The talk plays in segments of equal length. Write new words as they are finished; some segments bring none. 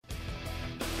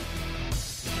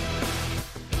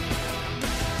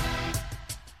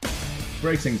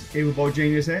Greetings, Evil Boy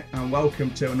Genius here, and welcome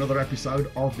to another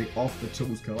episode of the Off the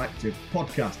Tools Collective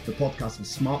podcast, the podcast of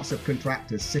smart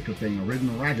subcontractors sick of being ridden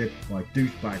and ragged by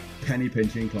douchebag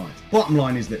penny-pinching clients. Bottom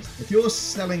line is this: if you're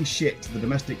selling shit to the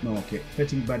domestic market,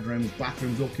 fitting bedrooms,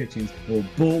 bathrooms or kitchens, or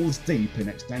balls deep in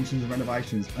extensions and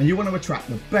renovations, and you want to attract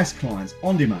the best clients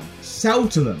on demand, sell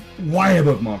to them way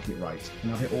above market rates,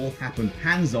 and have it all happen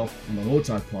hands off and on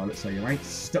autopilot so you ain't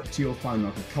stuck to your phone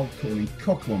like a cold calling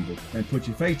cockwomble, then put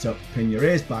your feet up, pin your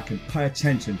ears back and pay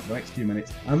attention for the next few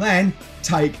minutes, and then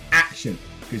take action,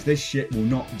 because this shit will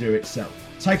not do itself.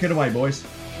 Take it away, boys.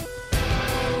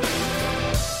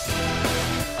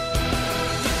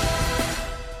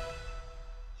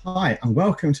 Hi, and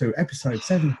welcome to episode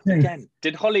 17. Again,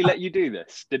 did Holly let you do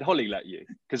this? Did Holly let you?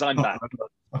 Because I'm back.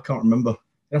 I can't remember.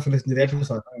 You have to listen to the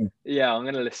episode. Yeah, I'm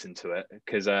going to listen to it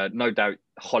because no doubt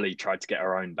Holly tried to get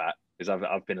her own back because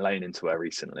I've been laying into her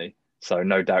recently. So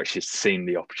no doubt she's seen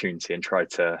the opportunity and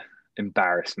tried to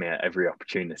embarrass me at every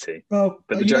opportunity. Well,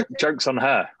 but the joke's on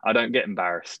her. I don't get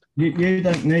embarrassed. You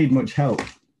don't need much help,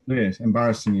 do you?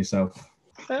 Embarrassing yourself.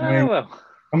 I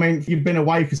mean, you've been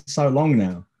away for so long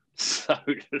now. So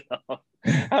long.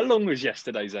 How long was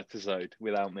yesterday's episode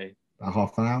without me? About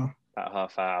half an hour. About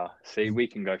half hour. See, we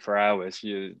can go for hours.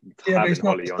 Having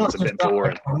Holly on is a bit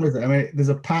boring. I mean, there's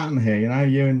a pattern here, you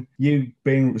know, you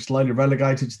being slowly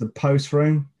relegated to the post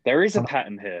room. There is a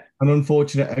pattern here. An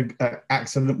unfortunate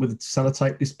accident with a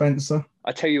sellotape dispenser.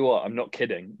 I tell you what, I'm not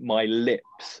kidding. My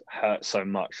lips hurt so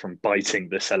much from biting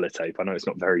the sellotape. I know it's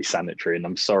not very sanitary, and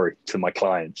I'm sorry to my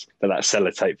clients, but that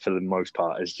sellotape, for the most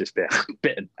part, has just been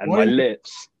bitten, and my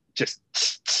lips just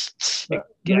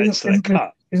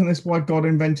cut. Isn't this why God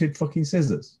invented fucking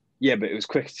scissors? Yeah, but it was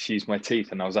quick to use my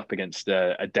teeth, and I was up against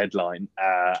a deadline,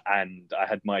 and I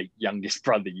had my youngest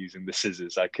brother using the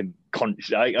scissors. I couldn't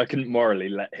morally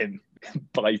let him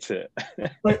bite it.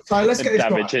 So let's get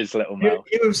damage his little mouth.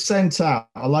 You have sent out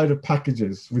a load of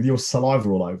packages with your saliva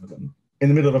all over them in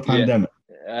the middle of a pandemic.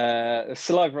 Yeah.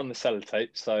 Saliva on the sellotape,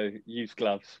 so use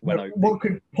gloves when opening. What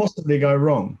could possibly go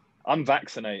wrong? I'm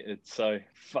vaccinated, so...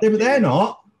 Yeah, but they're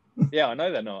not. Yeah, I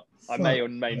know they're not. I may or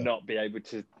may not be able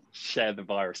to share the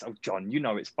virus. Oh, John, you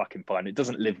know it's fucking fine. It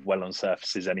doesn't live well on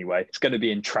surfaces anyway. It's going to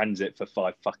be in transit for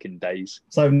 5 fucking days.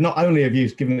 So not only have you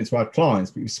given it to our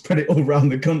clients, but you've spread it all around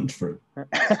the country.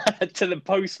 To the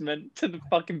postman, to the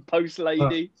fucking post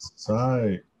lady.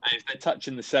 So... And if they're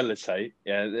touching the sellotape,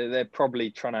 yeah, they're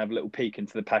probably trying to have a little peek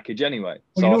into the package anyway.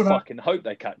 Well, so I fucking hope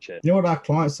they catch it. You know what our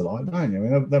clients are like, don't you? I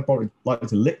mean, they're probably like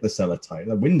to lick the sellotape.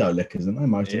 They're window lickers, aren't they,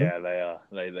 most of them? Yeah, they are.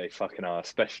 They fucking are,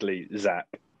 especially Zach.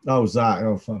 Oh, Zach.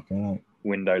 Oh, fucking hell.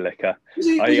 Window licker. Was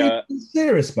he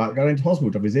serious about going into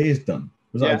hospital to have his ears done?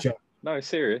 Was that a joke? No,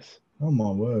 serious. Oh, my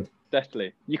word.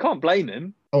 Definitely. You can't blame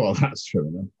him. Oh, well, that's true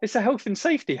enough. It's a health and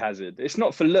safety hazard. It's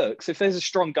not for looks. If there's a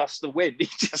strong gust of wind, he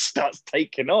just starts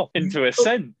taking off into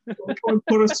ascent.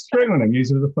 Put a string on him,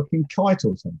 use it as a fucking kite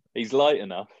or something. He's light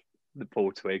enough, the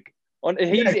poor twig.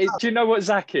 Do you know what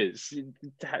Zach is?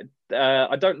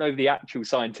 I don't know the actual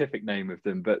scientific name of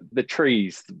them, but the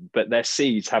trees, but their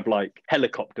seeds have like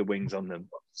helicopter wings on them.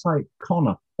 Say,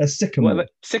 Connor, they're sycamore.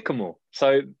 Sycamore.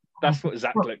 So that's what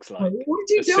Zach looks like. What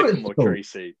did you do? Sycamore tree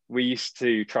seed. We used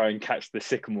to try and catch the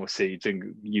sycamore seeds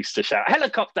and used to shout,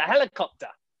 "Helicopter, helicopter!"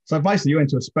 So basically, you went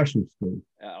to a special school.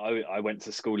 I went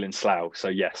to school in Slough, so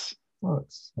yes.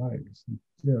 Fuck's sakes.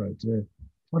 Dear.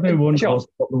 I do wonder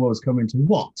what the world's coming to.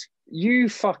 What? You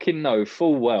fucking know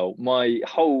full well my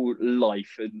whole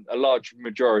life and a large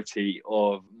majority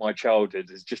of my childhood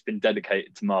has just been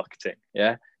dedicated to marketing.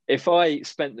 Yeah. If I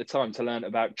spent the time to learn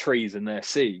about trees and their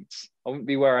seeds, I wouldn't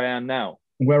be where I am now.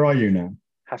 Where are you now?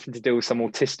 Having to deal with some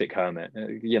autistic hermit.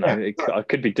 I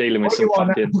could be dealing with some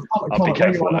fucking... I'll be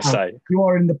careful what I say. You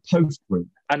are in the post room.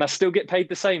 And I still get paid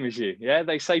the same as you. Yeah,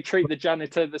 they say treat the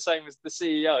janitor the same as the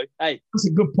CEO. Hey, that's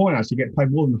a good point. Actually, you get paid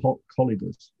more than Holly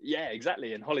does. Yeah,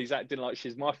 exactly. And Holly's acting like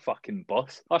she's my fucking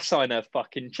boss. I sign her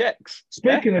fucking checks.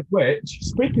 Speaking of which,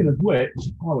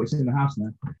 oh, it's in the house now.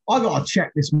 I got a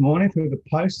check this morning through the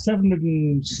post,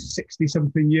 760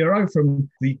 something euro from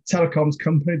the telecoms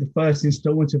company. The first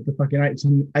instalment of the fucking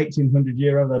 1,800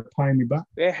 euro they're paying me back.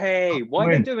 Hey, why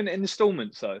are they doing it in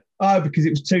installments though? Oh, because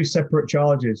it was 2 separate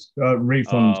charges,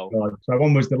 refunds. So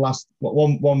one was the last,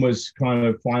 one was kind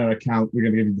of final account, we're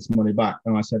going to give you this money back.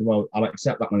 And I said, well, I'll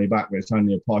accept that money back, but it's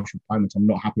only a partial payment. I'm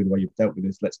not happy with the way you've dealt with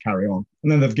this. Let's carry on.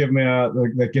 And then they've given me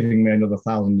they're giving me another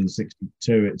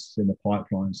 1,062. It's in the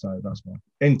pipeline, so that's why.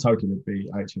 In total, it'd be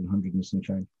 1,800 and some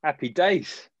change. Happy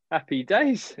days. Happy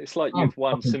days. It's like you've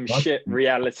won some shit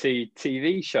reality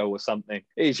TV show or something.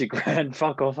 Here's your grand,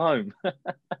 fuck off home.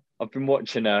 I've been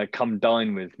watching Come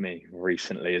Dine With Me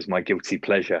recently as my guilty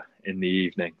pleasure in the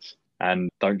evenings.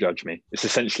 And don't judge me. It's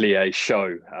essentially a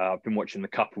show. I've been watching the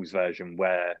couples version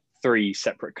where three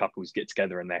separate couples get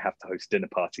together and they have to host dinner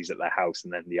parties at their house,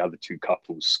 and then the other two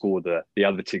couples score the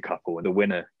other two couple, and the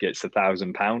winner gets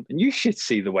 £1,000. And you should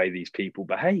see the way these people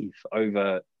behave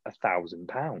over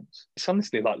 £1,000. It's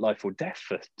honestly like life or death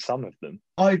for some of them.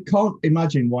 I can't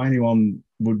imagine why anyone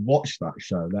would watch that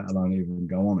show, let alone even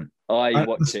go on it. I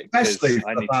watch it because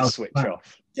I need to switch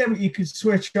off. Yeah, but you could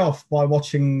switch off by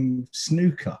watching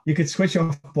snooker. You could switch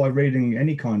off by reading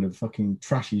any kind of fucking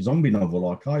trashy zombie novel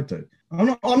like I do. I'm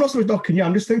not sort of knocking you.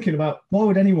 I'm just thinking about, why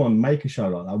would anyone make a show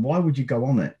like that? Why would you go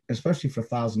on it, especially for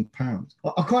 £1,000?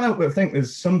 I can't help but think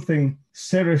there's something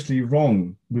seriously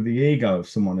wrong with the ego of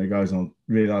someone who goes on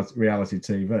reality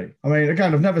TV. I mean,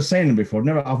 again, I've never seen them before.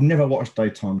 I've never watched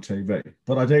daytime TV,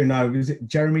 but I do know. Is it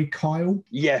Jeremy Kyle?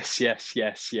 Yes.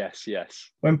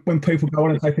 When people go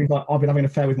on and say things like, "I've been having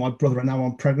an affair with my brother and now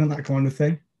I'm pregnant," that kind of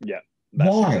thing. Yeah. That's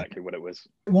why? Exactly what it was.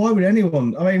 Why would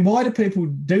anyone? I mean, why do people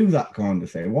do that kind of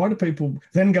thing? Why do people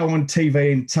then go on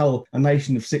TV and tell a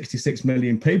nation of 66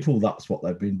 million people that's what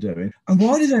they've been doing? And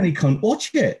why does any cunt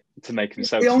watch it? To make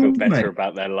themselves feel better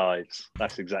about their lives.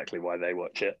 That's exactly why they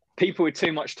watch it. People with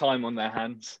too much time on their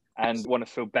hands and want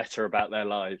to feel better about their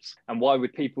lives. And why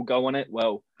would people go on it?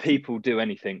 Well, people do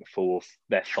anything for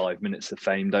their 5 minutes of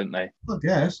fame, don't they? Look,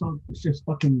 yeah, it's just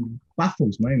fucking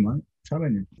baffles me, mate.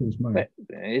 Telling you, it was it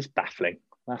is baffling.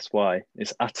 That's why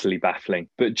it's utterly baffling.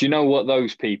 But do you know what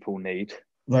those people need?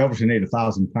 They obviously need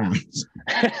 £1,000.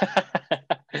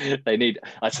 They need.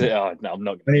 I said, "Oh no, I'm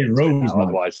not." They need rules,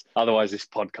 otherwise, this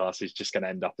podcast is just going to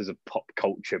end up as a pop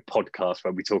culture podcast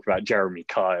where we talk about Jeremy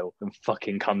Kyle and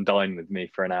fucking Come Dine With Me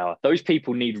for an hour. Those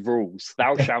people need rules.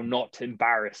 Thou shalt not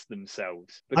embarrass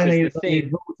themselves. Because they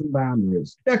need rules and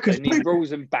boundaries. Yeah, because they need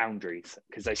rules and boundaries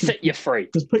because they set you free.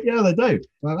 Yeah, they do.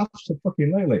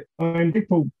 Absolutely. I mean,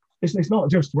 people. It's not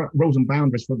just rules and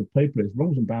boundaries for other people, it's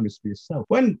rules and boundaries for yourself.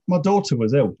 When my daughter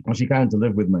was ill, and she came to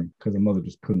live with me because her mother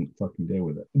just couldn't fucking deal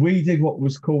with it, we did what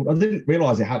was called, I didn't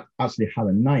realise it actually had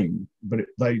a name, but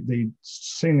the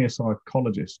senior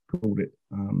psychologist called it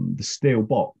the steel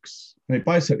box. And it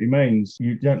basically means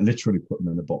you don't literally put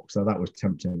them in a box, so that was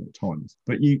tempting at times,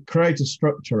 but you create a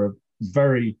structure of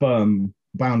very firm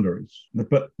boundaries.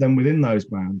 But then within those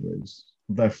boundaries,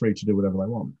 they're free to do whatever they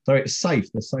want. So it's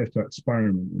safe. They're safe to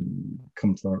experiment and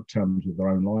come to their terms with their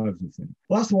own lives and things.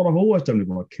 Well, that's what I've always done with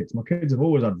my kids. My kids have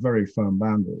always had very firm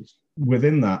boundaries.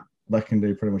 Within that, they can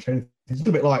do pretty much anything. It's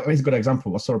a bit like, it's a good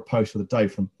example. I saw a post the other day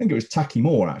from, I think it was Tacky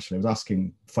Moore, actually. I was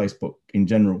asking Facebook in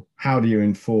general, how do you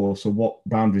enforce, or what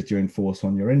boundaries do you enforce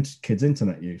on your kids'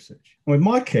 internet usage? And with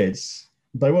my kids,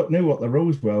 they knew what the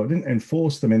rules were. I didn't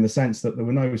enforce them in the sense that there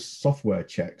were no software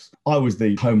checks. I was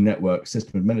the home network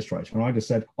system administrator, and I just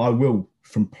said, I will,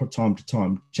 from time to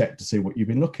time, check to see what you've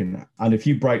been looking at. And if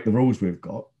you break the rules we've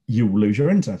got, you will lose your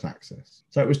internet access.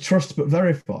 So it was trust but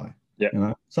verify. Yeah. You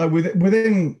know? So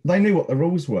within, they knew what the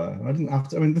rules were. I didn't have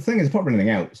to. I mean, the thing is, apart from anything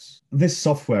else, this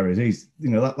software is easy. You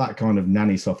know, that kind of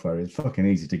nanny software is fucking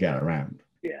easy to get around.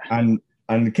 Yeah.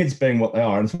 And the kids being what they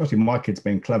are, and especially my kids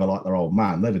being clever like their old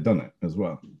man, they'd have done it as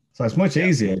well. So it's much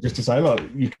easier just to say, look,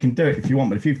 you can do it if you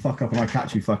want, but if you fuck up and I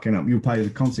catch you fucking up, you'll pay the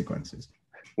consequences.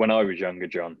 When I was younger,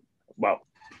 John, well,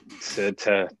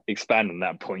 to expand on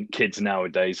that point, kids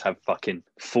nowadays have fucking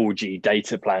 4G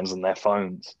data plans on their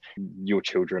phones. Your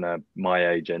children are my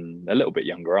age and a little bit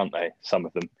younger, aren't they? Some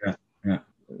of them. Yeah.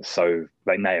 So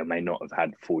they may or may not have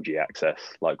had 4G access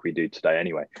like we do today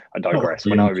anyway. I digress.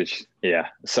 When I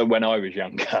was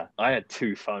younger, I had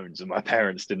two phones and my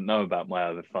parents didn't know about my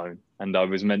other phone. And I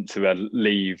was meant to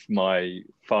leave my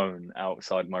phone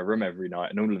outside my room every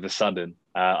night. And all of a sudden,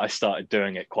 I started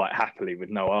doing it quite happily with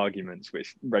no arguments,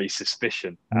 which raised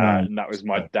suspicion. And that was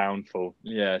my downfall.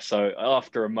 Yeah. So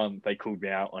after a month, they called me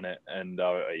out on it. And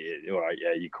all right,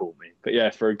 yeah, you called me. But yeah,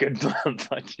 for a good month,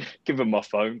 I give them my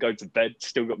phone, go to bed,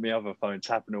 still got my other phone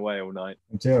tapping away all night.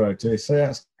 Zero, too. So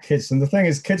that's kids. And the thing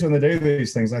is, kids, when they do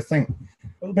these things, they think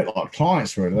a little bit like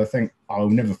clients, really. They think, oh,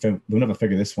 they'll never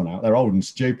figure this one out. They're old and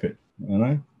stupid. You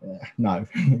know? No,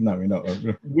 we're not.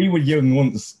 We were young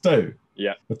once too.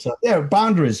 Yeah. But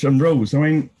boundaries and rules. I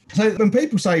mean, so when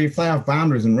people say if they have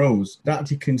boundaries and rules, that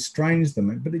actually constrains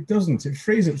them, but it doesn't. It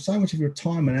frees up so much of your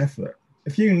time and effort.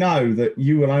 If you know that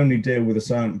you will only deal with a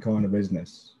certain kind of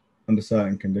business under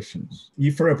certain conditions,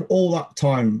 you free up all that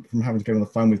time from having to get on the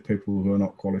phone with people who are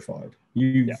not qualified.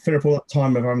 You free up all that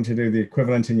time of having to do the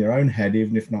equivalent in your own head,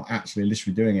 even if not actually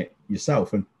literally doing it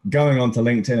yourself, and going onto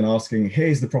LinkedIn and asking,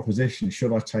 here's the proposition,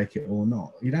 should I take it or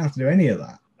not? You don't have to do any of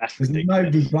that. That's There's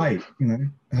ridiculous. no debate, you know.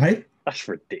 Hey? That's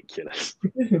ridiculous.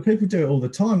 People do it all the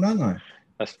time, don't they?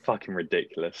 That's fucking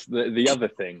ridiculous. The other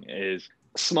thing is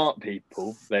smart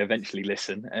people, they eventually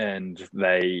listen and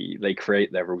they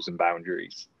create their rules and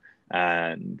boundaries,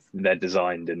 and they're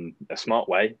designed in a smart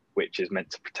way, which is meant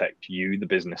to protect you, the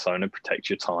business owner, protect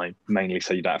your time, mainly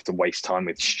so you don't have to waste time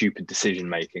with stupid decision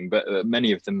making. But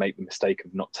many of them make the mistake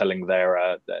of not telling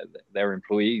their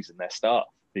employees and their staff,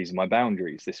 these are my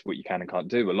boundaries, this is what you can and can't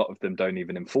do. A lot of them don't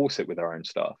even enforce it with their own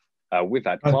staff. We've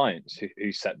had clients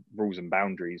who set rules and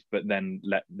boundaries, but then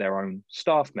let their own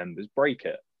staff members break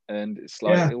it. And it's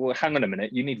like, well, hang on a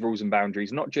minute. You need rules and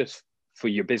boundaries, not just for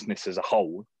your business as a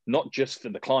whole, not just for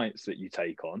the clients that you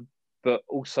take on, but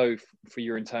also for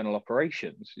your internal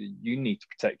operations. You need to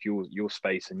protect your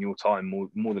space and your time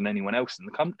more than anyone else in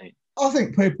the company. I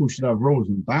think people should have rules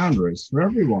and boundaries for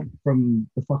everyone, from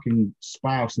the fucking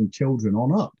spouse and children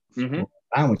on up. Mm-hmm.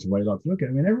 Which way you like to look at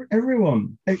it. I mean,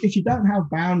 everyone, if you don't have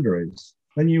boundaries,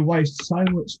 then you waste so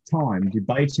much time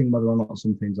debating whether or not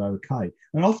something's okay,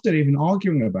 and often even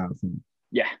arguing about things.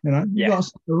 Yeah. You know, you've got to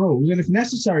set the rules, and if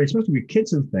necessary, especially with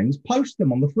kids and things, post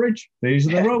them on the fridge. These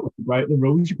are the rules. You break the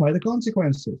rules, you pay the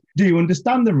consequences. Do you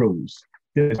understand the rules?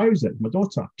 Rosie, my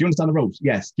daughter, do you understand the rules?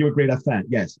 Yes. Do you agree they're fair?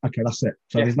 Yes. Okay, that's it.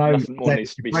 So there's no more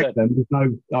needs to be said. There's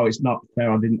no, oh, it's not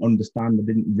fair. I didn't understand. I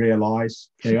didn't realise.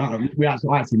 We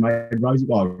actually made Rosie.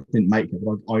 Well, I didn't make it,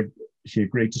 but she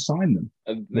agreed to sign them.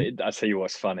 I tell you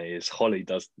what's funny is Holly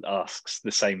asks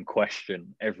the same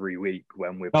question every week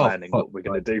when we're planning what we're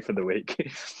going to do for the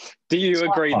week. Do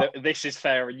you agree that this is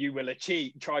fair and you will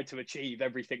try to achieve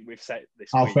everything we've set this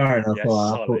week? Oh, fair enough. Yes,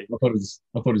 I thought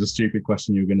it was a stupid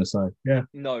question you were going to say. Yeah.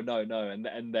 No.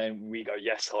 And then we go,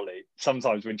 yes, Holly.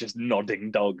 Sometimes we're just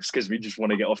nodding dogs because we just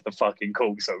want to get off the fucking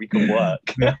call so we can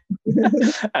work.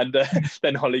 And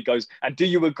then Holly goes, and do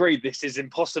you agree this is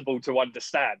impossible to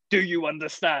understand? Do you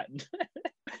understand?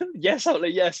 Yes, Holly,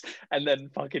 yes. And then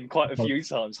fucking quite a few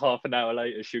times, half an hour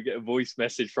later, she'll get a voice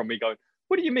message from me going,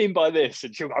 what do you mean by this?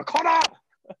 And she'll go, Connor!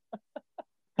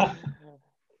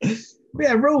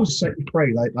 Yeah, rules set you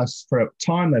free. They free up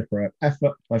time, they free up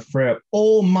effort, they free up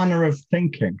all manner of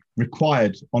thinking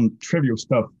required on trivial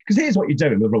stuff. Because here's what you do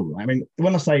in the rule, right? I mean,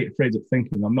 when I say it frees up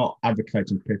thinking, I'm not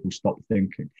advocating people stop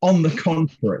thinking. On the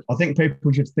contrary, I think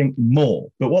people should think more.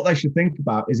 But what they should think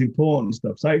about is important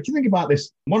stuff. So if you think about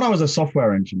this, when I was a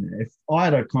software engineer, if I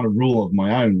had a kind of rule of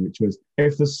my own, which was,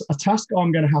 if there's a task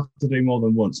I'm going to have to do more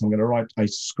than once, I'm going to write a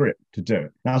script to do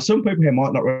it. Now, some people here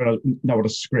might not really know what a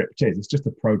script is. It's just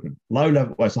a program.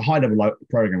 It's a high-level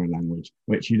programming language,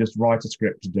 which you just write a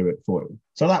script to do it for you.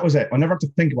 So that was it. I never have to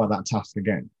think about that task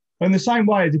again. In the same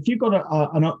way as if you've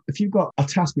got a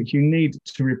task which you need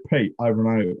to repeat over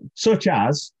and over, such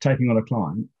as taking on a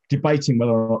client, debating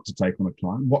whether or not to take on a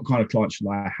client, what kind of client should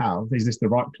I have? Is this the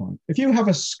right client? If you have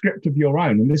a script of your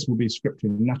own, and this will be scripted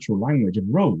in natural language of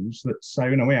rules that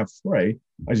say, we have 3,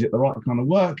 is it the right kind of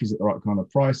work? Is it the right kind of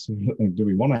price? Do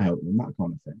we want to help them? That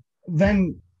kind of thing.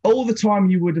 Then all the time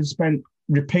you would have spent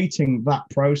repeating that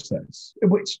process,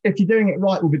 which if you're doing it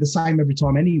right will be the same every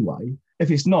time anyway.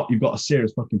 If it's not, you've got a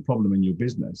serious fucking problem in your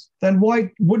business. Then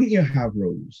why wouldn't you have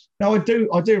rules? Now, I do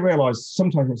realise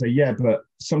sometimes I say, yeah, but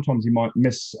sometimes you might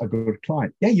miss a good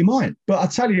client. Yeah, you might. But I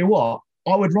tell you what,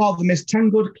 I would rather miss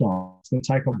 10 good clients than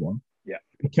take on one. Yeah.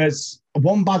 Because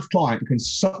one bad client can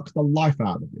suck the life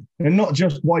out of you. And not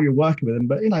just while you're working with them,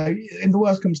 but, in the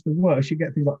worst comes to the worst, you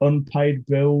get things like unpaid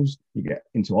bills, you get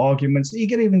into arguments, you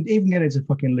get even get into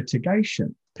fucking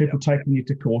litigation. People taking you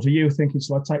to court, or you thinking,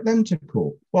 shall I take them to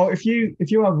court? Well, if you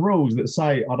have rules that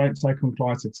say, I don't take on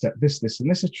clients except this, and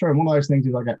this is true. And one of those things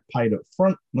is I get paid up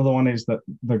front. Another one is that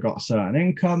they've got a certain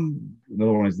income.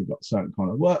 Another one is they've got a certain kind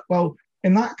of work. Well,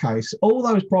 in that case, all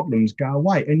those problems go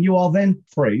away, and you are then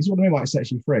free. So what do I mean by it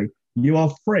sets you free? You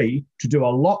are free to do a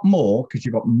lot more because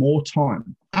you've got more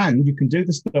time, and you can do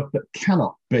the stuff that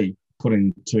cannot be put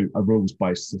into a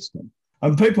rules-based system.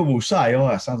 And people will say, oh,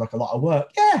 that sounds like a lot of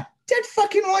work. Yeah, dead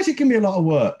fucking right, it can be a lot of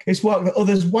work. It's work that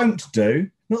others won't do.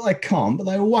 Not they can't, but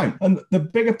they won't. And the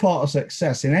bigger part of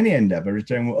success in any endeavour is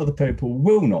doing what other people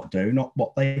will not do, not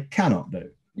what they cannot do.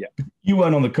 Yeah. You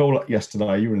weren't on the call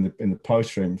yesterday. You were in the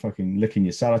post room fucking licking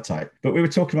your sellotape. But we were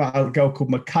talking about a girl called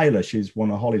Michaela. She's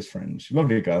one of Holly's friends. She's a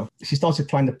lovely girl. She started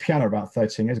playing the piano about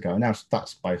 13 years ago. And now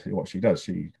that's basically what she does.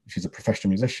 She's a professional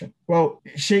musician. Well,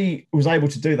 she was able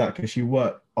to do that because she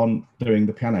worked on doing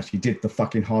the piano. She did the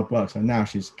fucking hard work. So now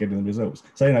she's getting the results.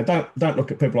 So, you know, don't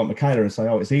look at people like Michaela and say,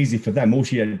 oh, it's easy for them. All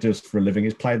she does for a living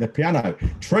is play the piano.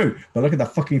 True. But look at the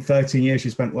fucking 13 years she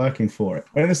spent working for it.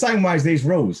 But in the same way as these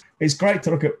rules, it's great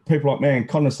to look at people like me and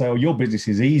Connor and say, oh, your business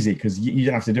is easy because you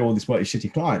don't have to do all this work with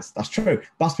shitty clients. That's true.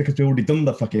 That's because we've already done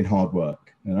the fucking hard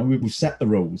work. You know, we've set the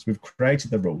rules. We've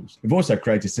created the rules. We've also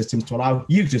created systems to allow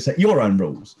you to set your own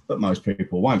rules, but most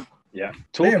people won't. Yeah.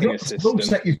 Talking of systems. Rules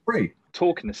set you free.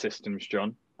 Talking of systems,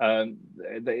 John,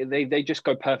 they just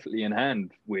go perfectly in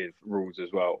hand with rules as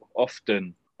well.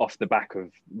 Often off the back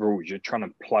of rules, you're trying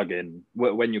to plug in,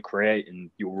 when you're creating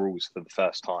your rules for the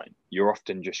first time, you're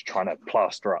often just trying to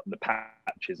plaster up the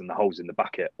patches and the holes in the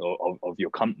bucket of your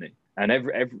company. And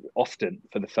every often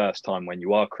for the first time when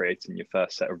you are creating your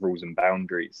first set of rules and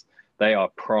boundaries, they are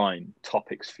prime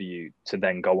topics for you to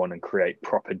then go on and create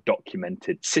proper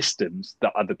documented systems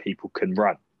that other people can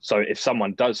run. So if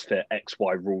someone does fit X,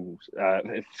 Y rules,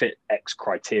 fit X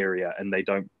criteria, and they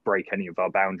don't break any of our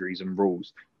boundaries and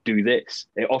rules, do this.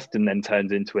 It often then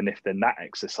turns into an if then that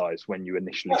exercise when you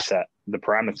initially set the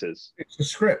parameters. It's a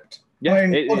script. Yeah, I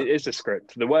mean, it is a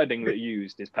script. The wording that you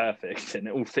used is perfect and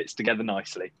it all fits together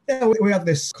nicely. Yeah, we had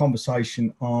this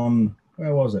conversation on,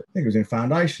 where was it? I think it was in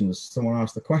Foundations. Someone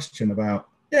asked the question about,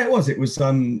 yeah, it was.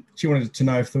 She wanted to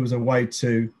know if there was a way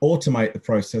to automate the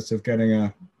process of getting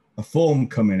a form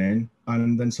coming in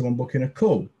and then someone booking a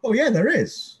call. Oh yeah, there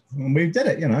is. And we did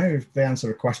it, you know, if they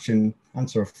answer a question,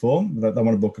 answer a form, they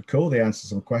want to book a call, they answer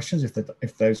some questions.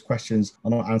 If those questions are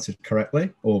not answered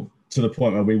correctly or to the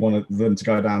point where we want them to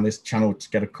go down this channel to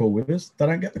get a call with us, they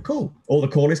don't get the call. Or the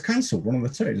call is cancelled, one of the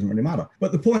two, it doesn't really matter.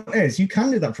 But the point is, you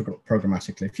can do that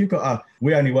programmatically. If you've got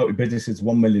we only work with businesses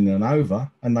 1 million and over,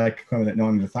 and they come in at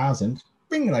 900,000,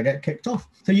 bing, they get kicked off.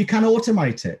 So you can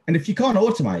automate it. And if you can't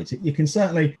automate it, you can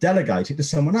certainly delegate it to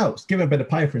someone else. Give them a bit of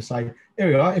paper and say, here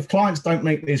we are. If clients don't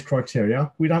meet these criteria,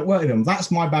 we don't work with them.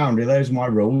 That's my boundary. Those are my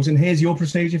rules. And here's your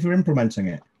procedure for implementing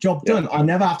it. Job done. I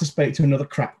never have to speak to another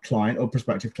crap client or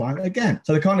prospective client again.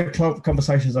 So the kind of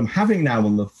conversations I'm having now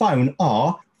on the phone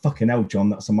are, fucking hell, John,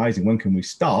 that's amazing. When can we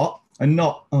start? And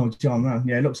not, oh, John,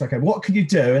 yeah, it looks okay. What can you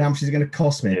do? And how much is it going to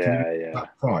cost me?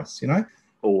 That price, you know?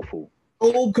 Awful.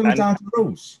 All comes down to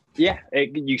rules. Yeah,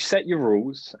 you set your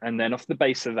rules, and then off the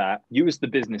base of that, you as the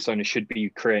business owner should be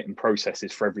creating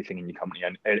processes for everything in your company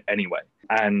anyway.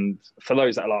 And for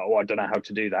those that are like, oh, I don't know how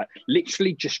to do that,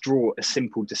 literally just draw a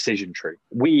simple decision tree.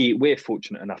 We're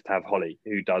fortunate enough to have Holly,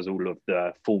 who does all of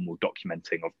the formal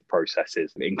documenting of the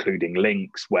processes, including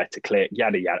links, where to click,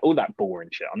 yada, yada, all that boring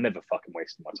shit. I'm never fucking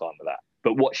wasting my time with that.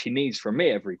 But what she needs from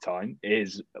me every time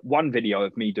is one video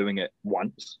of me doing it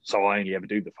once. So I only ever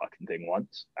do the fucking thing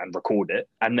once and record it.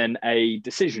 And then a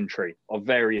decision tree of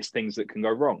various things that can go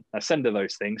wrong. I send her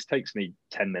those things, takes me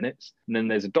 10 minutes. And then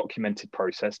there's a documented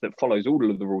process that follows all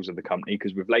of the rules of the company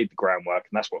because we've laid the groundwork.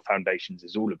 And that's what Foundations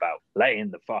is all about,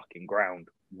 laying the fucking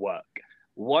groundwork.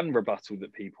 One rebuttal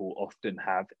that people often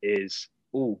have is,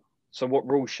 oh, so what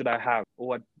rules should I have?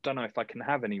 Oh, I don't know if I can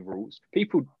have any rules.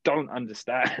 People don't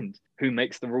understand who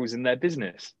makes the rules in their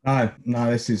business. No,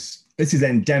 this is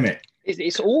endemic.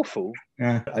 It's awful.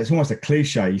 Yeah, it's almost a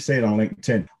cliche. You see it on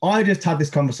LinkedIn. I just had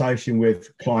this conversation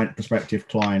with prospective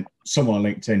client, someone on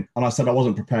LinkedIn, and I said I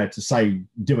wasn't prepared to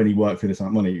do any work for this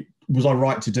amount of money. Was I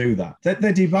right to do that?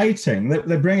 They're debating.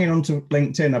 They're bringing onto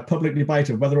LinkedIn a public debate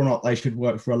of whether or not they should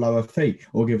work for a lower fee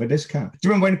or give a discount. Do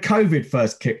you remember when COVID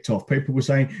first kicked off? People were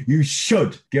saying you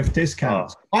should give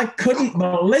discounts. Oh. I couldn't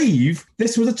believe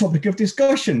this was a topic of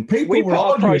discussion. People were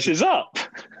arguing. Prices up.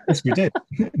 Yes, we did.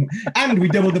 And we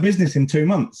doubled the business in 2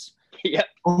 months. Yeah.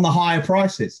 On the higher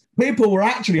prices. People were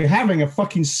actually having a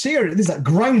fucking serious, this is like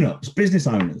grown-ups, business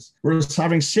owners, were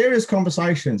having serious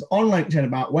conversations on LinkedIn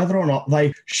about whether or not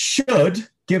they should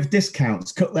give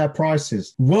discounts, cut their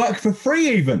prices, work for free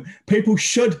even. People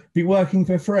should be working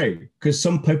for free because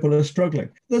some people are struggling.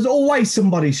 There's always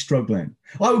somebody struggling.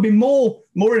 I would be more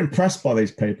impressed by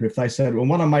these people if they said, well,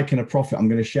 when I'm making a profit, I'm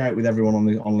going to share it with everyone on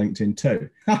LinkedIn too.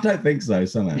 I don't think so,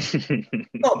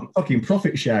 Not fucking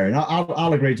profit sharing.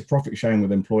 I'll agree to profit sharing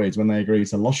with employees when they agree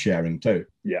to loss sharing too.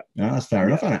 Yeah. That's fair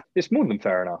enough, isn't it? It's more than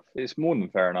fair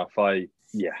enough.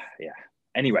 Yeah.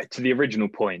 Anyway, to the original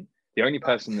point, the only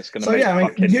person that's going to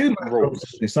make rules.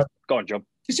 Go on, John.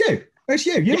 It's you.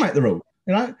 You make the rule.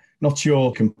 You know, not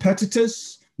your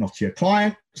competitors, not your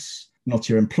clients, not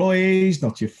your employees,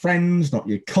 not your friends, not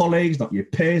your colleagues, not your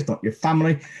peers, not your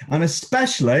family, and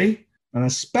especially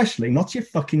not your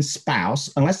fucking spouse,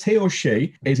 unless he or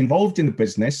she is involved in the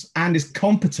business and is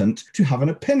competent to have an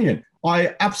opinion.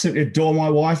 I absolutely adore my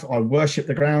wife. I worship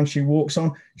the ground she walks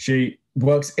on. She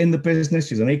works in the business.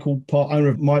 She's an equal part owner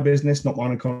of my business, not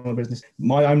mine and Connor's business,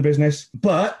 my own business.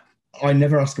 But I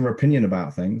never ask her opinion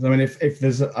about things. I mean, if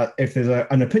there's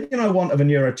an opinion I want of a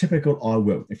neurotypical, I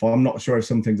will. If I'm not sure if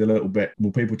something's a little bit,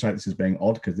 will people take this as being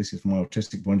odd because this is from my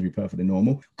autistic point of view perfectly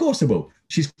normal? Of course I will.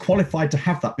 She's qualified to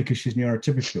have that because she's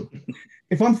neurotypical.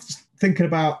 If I'm thinking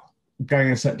about going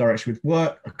in a certain direction with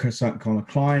work, a certain kind of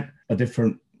client, a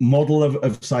different model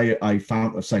of say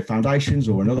foundations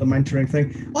or another mentoring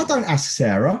thing, I don't ask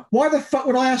Sarah. Why the fuck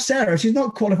would I ask Sarah? She's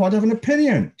not qualified to have an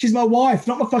opinion. She's my wife,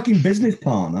 not my fucking business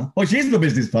partner. Well, she is my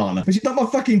business partner, but she's not my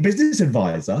fucking business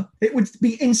advisor. It would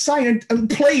be insane. And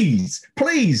please,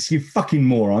 you fucking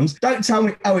morons, don't tell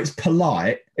me, oh, it's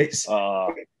polite, it's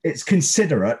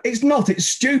considerate. It's not. It's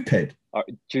stupid.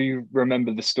 Do you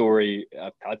remember the story?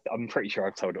 I'm pretty sure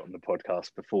I've told it on the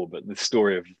podcast before, but the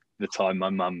story of the time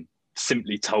my mum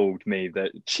simply told me that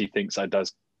she thinks I do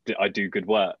good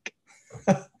work.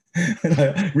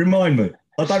 Remind me.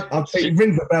 It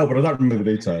rings a bell, but I don't remember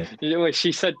the details. You know,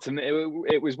 she said to me,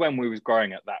 it was when we was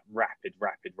growing at that rapid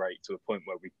rate to a point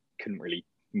where we couldn't really.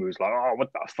 We was like, oh,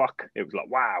 what the fuck? It was like,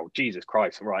 wow, Jesus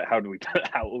Christ! Right, how do we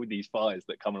put out all these fires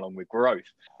that come along with growth?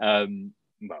 Well,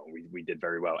 we did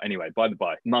very well. Anyway, by the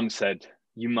by, Mum said,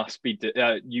 you must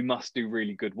do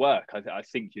really good work. I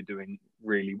think you're doing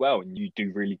really well and you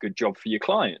do really good job for your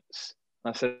clients.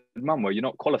 I said, Mum, well, you're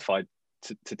not qualified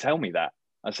to tell me that.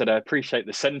 I said, I appreciate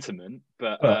the sentiment,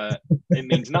 but it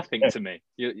means nothing to me.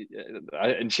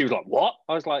 And she was like, what?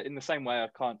 I was like, in the same way, I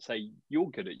can't say you're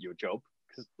good at your job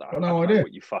because I don't know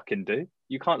what you fucking do.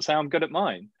 You can't say I'm good at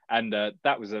mine. And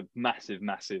that was a massive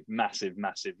mistake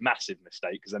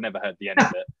because I never heard the end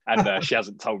of it. And she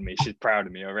hasn't told me she's proud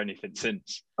of me or anything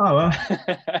since. Oh, well.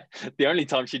 The only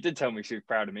time she did tell me she was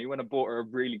proud of me when I bought her a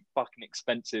really fucking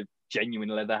expensive, genuine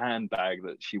leather handbag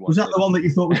that she wanted. Was that the one that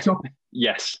you thought was chocolate?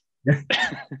 Yes. Yeah.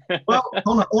 Well,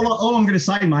 all I'm going to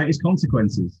say, mate, is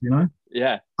consequences, you know?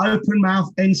 Yeah. Open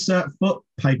mouth, insert foot,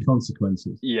 pay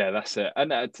consequences. Yeah, that's it.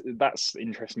 And that's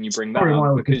interesting you bring that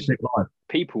up because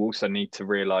people also need to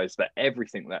realise that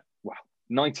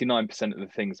 99% of the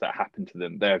things that happen to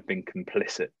them, they have been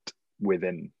complicit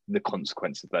within the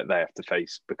consequences that they have to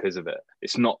face because of it.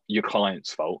 It's not your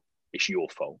client's fault, it's your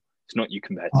fault. It's not your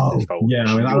competitor's fault. Yeah,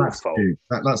 I mean, that's fault.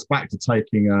 That's back to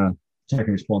taking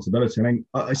responsibility. I mean,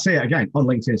 I see it again on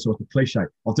LinkedIn, sort of cliche.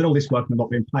 I've done all this work and I'm not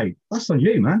being paid. That's on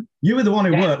you, man. You were the one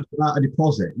who worked without a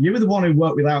deposit. You were the one who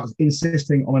worked without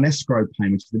insisting on an escrow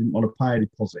payment if they didn't want to pay a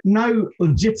deposit. No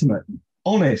legitimate,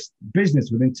 honest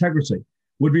business with integrity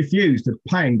would refuse to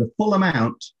pay the full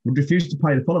amount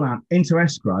into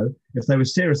escrow if they were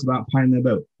serious about paying their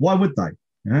bill. Why would they?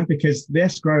 Yeah, because the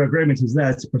escrow agreement is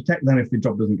there to protect them if the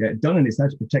job doesn't get done, and it's there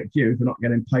to protect you if you're not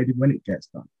getting paid when it gets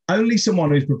done. Only someone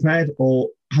who's prepared or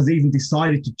has even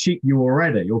decided to cheat you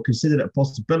already or considered it a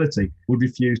possibility would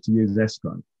refuse to use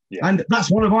escrow. Yeah. And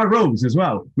that's one of my rules as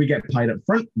well. We get paid up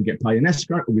front, we get paid in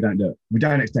escrow, or we don't do it. We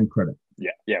don't extend credit.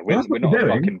 Yeah, we're not a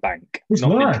fucking bank. It's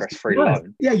not an interest-free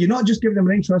loan. Yeah, you're not just giving them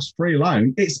an interest-free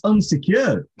loan, it's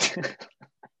unsecured.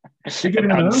 You're giving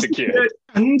them unsecured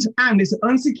and it's an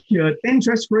unsecured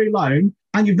interest-free loan,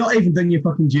 and you've not even done your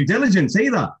fucking due diligence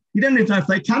either. You don't even know if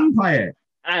they can pay it.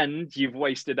 And you've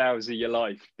wasted hours of your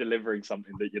life delivering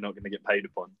something that you're not going to get paid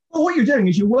upon. Well, what you're doing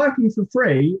is you're working for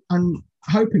free and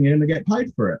hoping you're going to get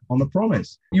paid for it on the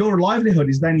promise. Your livelihood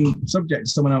is then subject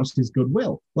to someone else's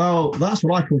goodwill. Well, that's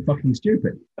what I call fucking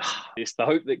stupid. It's the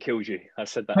hope that kills you. I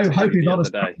said that hope is not a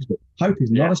strategy. Hope is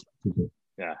not a strategy.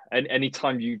 Yeah. And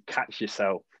anytime you catch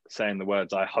yourself saying the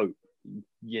words "I hope,"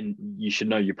 you should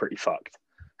know you're pretty fucked.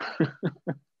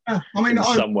 Yeah, I mean,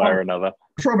 somewhere or another.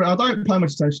 Probably, I don't pay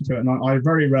much attention to it, and I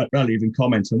very rarely even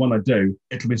comment. And when I do,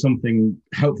 it'll be something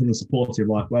helpful and supportive,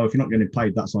 like, "Well, if you're not getting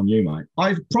paid, that's on you, mate."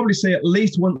 I probably see at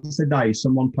least once a day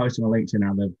someone posting on LinkedIn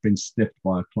how they've been stiffed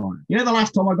by a client. You know, the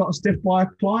last time I got stiffed by a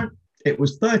client, it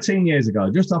was 13 years ago,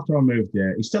 just after I moved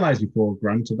here. He still owes me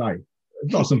 $4,000 today.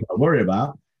 It's not something I worry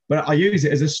about. But I use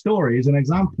it as a story, as an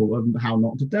example of how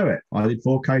not to do it. I did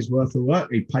 4K's worth of work.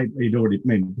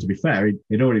 To be fair,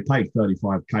 he'd already paid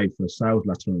 35K for a sales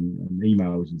letter and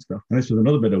emails and stuff. And this was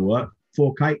another bit of work.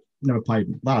 4K, never paid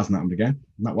me. That hasn't happened again.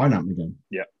 That won't happen again.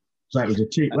 Yeah. So it was a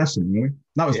cheap lesson, really.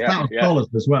 That was dollars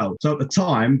as well. So at the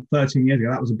time, 13 years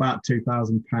ago, that was about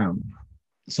 £2,000.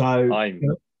 So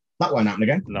that won't happen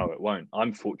again. No, it won't.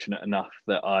 I'm fortunate enough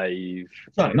that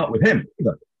Certainly not with him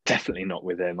either. Definitely not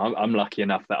with him. I'm lucky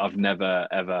enough that I've never,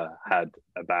 ever had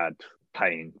a bad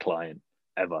paying client,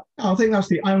 ever. I think that's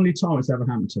the only time it's ever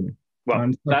happened to me.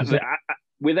 Well,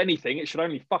 with anything, it should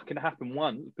only fucking happen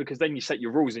once, because then you set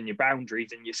your rules and your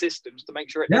boundaries and your systems to make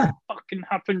sure it never fucking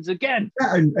happens again.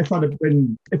 Yeah, and if I'd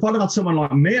have had someone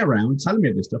like me around telling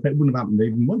me this stuff, it wouldn't have happened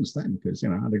even once then, because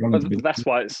I'd have gone into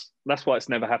business. That's why it's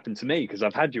never happened to me, because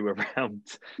I've had you around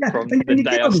from and the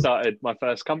day I started my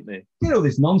first company. You know,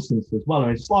 this nonsense as well,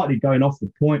 and it's slightly going off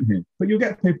the point here, but you'll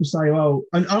get people say, well,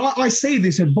 and I see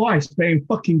this advice being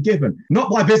fucking given,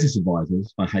 not by business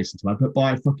advisors, I hasten to add, but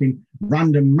by fucking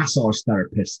random massage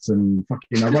therapists and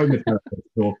fucking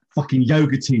aromatherapists or fucking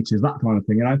yoga teachers, that kind of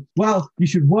thing, Well, you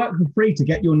should work for free to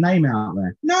get your name out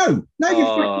there. No, you're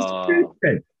fucking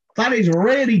stupid. That is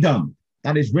really dumb.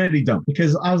 That is really dumb,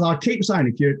 because as I keep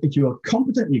saying, if you are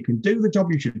competent, you can do the job,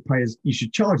 you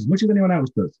should charge as much as anyone else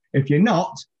does. If you're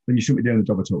not, then you shouldn't be doing the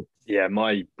job at all. Yeah,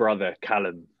 my brother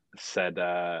Callum said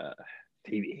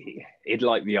he'd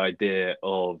like the idea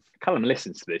of, Callum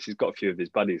listens to this, he's got a few of his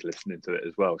buddies listening to it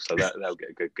as well, so they'll get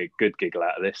a good giggle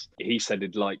out of this. He said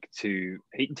he'd like to,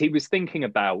 he was thinking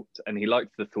about, and he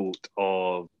liked the thought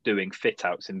of doing fit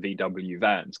outs in VW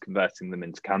vans, converting them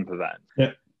into camper vans.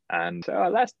 Yeah. And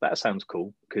that sounds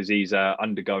cool, because he's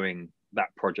undergoing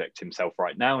that project himself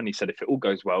right now. And he said, if it all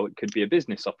goes well, it could be a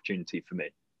business opportunity for me.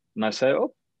 And I said,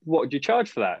 oh, what would you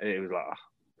charge for that? It was like,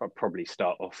 I'd probably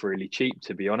start off really cheap,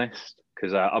 to be honest,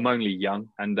 because I'm only young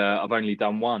and I've only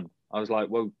done one. I was like,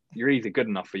 well, you're either good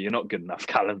enough or you're not good enough,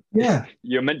 Callum. Yeah.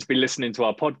 You're meant to be listening to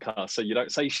our podcast, so you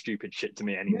don't say stupid shit to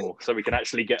me anymore, so we can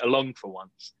actually get along for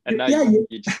once. And now you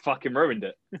just fucking ruined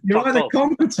it. You're either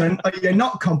competent or you're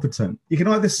not competent. You can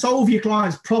either solve your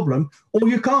client's problem or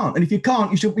you can't. And if you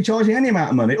can't, you should be charging any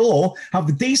amount of money, or have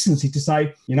the decency to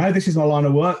say, this is my line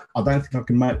of work. I don't think I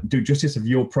can do justice of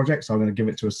your project, so I'm going to give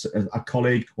it to a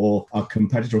colleague or a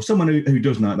competitor or someone who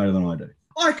does know it better than I do.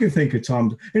 I can think of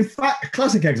times. In fact, a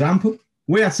classic example,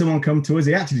 we had someone come to us.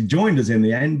 He actually joined us in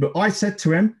the end, but I said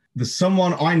to him, there's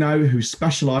someone I know who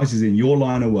specializes in your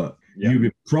line of work. Yeah. You'd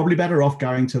be probably better off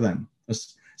going to them.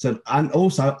 So, and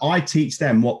also I teach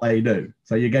them what they do.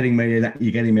 So you're getting me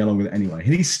along with it anyway.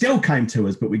 And he still came to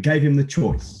us, but we gave him the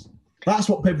choice. That's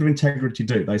what people of integrity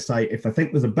do. They say, if they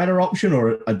think there's a better option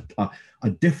or a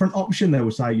different option, they will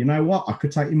say, you know what, I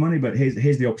could take your money, but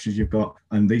here's the options you've got.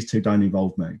 And these two don't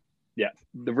involve me. Yeah,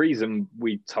 the reason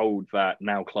we told that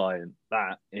now client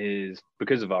that is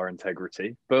because of our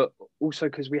integrity, but also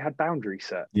because we had boundaries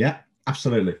set. Yeah,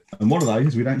 absolutely. And one of those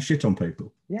is we don't shit on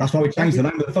people. Yeah, that's why we changed the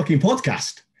name of the fucking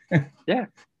podcast. Yeah,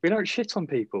 we don't shit on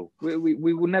people. We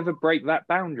will never break that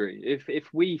boundary. If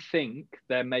we think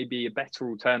there may be a better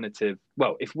alternative,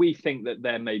 well, if we think that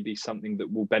there may be something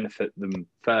that will benefit them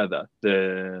further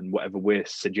than whatever we're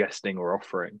suggesting or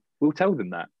offering, we'll tell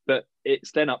them that. But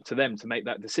it's then up to them to make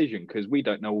that decision, because we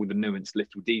don't know all the nuanced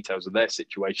little details of their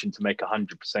situation to make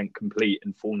 100% complete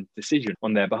informed decision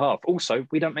on their behalf. Also,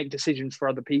 we don't make decisions for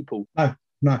other people.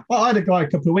 No. Well, I had a guy a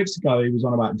couple of weeks ago, he was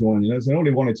on about joining us, and all he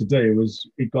wanted to do was,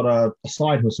 he'd got a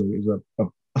side hustle. It was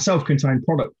a self-contained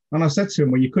product. And I said to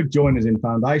him, well, you could join us in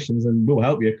Foundations and we'll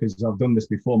help you, because I've done this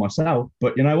before myself.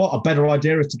 But you know what? A better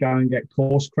idea is to go and get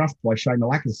Coursecraft by Shane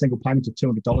Malack. It's a single payment of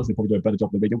 $200. They probably do a better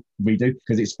job than we do,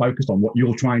 because it's focused on what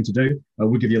you're trying to do.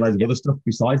 We'll give you loads of other stuff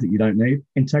besides that you don't need.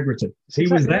 Integrity. He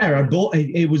was there. I thought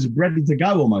he was ready to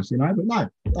go almost, but no,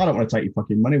 I don't want to take your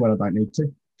fucking money when I don't need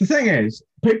to. The thing is,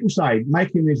 people say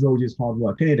making these rules is hard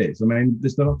work, and it is. I mean,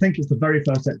 I think it's the very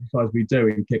first exercise we do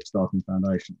in Kickstarting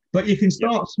Foundation. But you can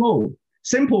start small.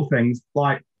 Simple things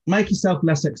like make yourself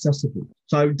less accessible.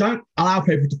 So don't allow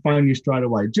people to phone you straight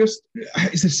away.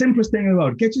 It's the simplest thing in the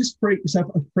world. Get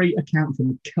yourself a free account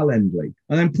from Calendly,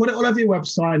 and then put it all over your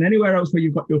website and anywhere else where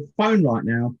you've got your phone right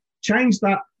now. Change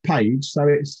that page so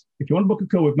it's, if you want to book a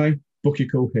call with me, book your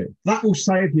call here. That will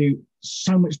save you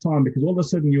so much time, because all of a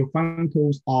sudden your phone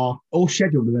calls are all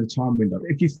scheduled within a time window.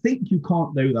 If you think you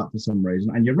can't do that for some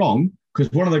reason, and you're wrong,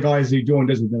 because one of the guys who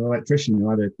joined us was an electrician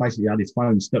who basically had his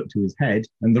phone stuck to his head.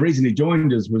 And the reason he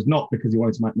joined us was not because he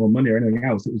wanted to make more money or anything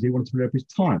else. It was he wanted to free up his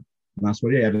time. And that's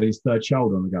what he had his third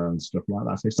child on the go and stuff like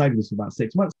that. So he saved us for about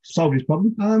 6 months, solved his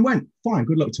problem, and then went, fine,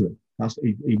 good luck to him.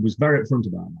 He was very upfront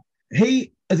about that.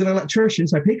 He, as an electrician,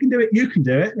 so if he can do it, you can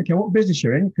do it. Okay, what business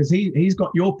you're in, because he's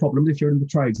got your problems if you're in the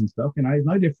trades and stuff. He's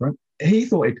no different. He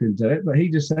thought he could do it, but he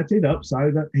just set it up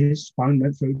so that his phone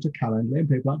went through to Calendly and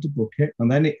people had to book it.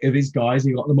 And then if his guys,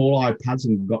 he got them all iPads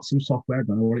and got some software, I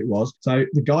don't know what it was. So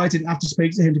the guys didn't have to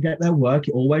speak to him to get their work.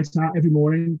 It all went out every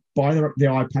morning by the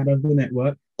iPad over the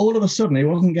network. All of a sudden, he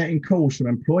wasn't getting calls from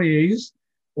employees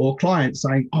or clients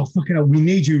saying, oh, fucking hell, we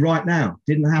need you right now.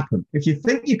 Didn't happen. If you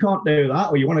think you can't do that,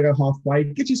 or you want to go halfway,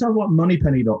 get yourself like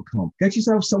moneypenny.com. Get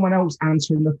yourself someone else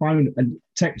answering the phone and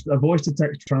text a voice to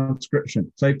text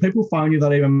transcription. So if people phone you, they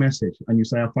leave a message and you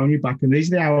say, I'll phone you back. And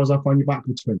these are the hours I'll phone you back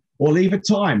between, or leave a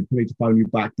time for me to phone you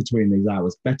back between these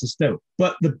hours. Better still.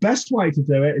 But the best way to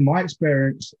do it, in my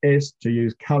experience, is to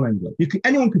use Calendly.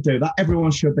 Anyone could do that.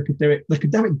 Everyone should. They could do it. They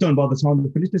could have it done by the time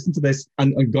they finish listening to this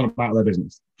and gone about their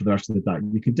business for the rest of the day.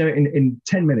 You can do it in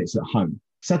 10 minutes at home.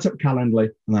 Set up Calendly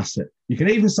and that's it. You can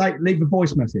even say, leave a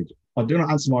voice message. I do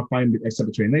not answer my phone except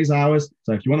between these hours.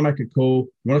 So if you want to make a call,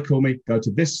 you want to call me, go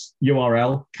to this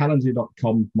URL,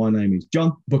 calendly.com. My name is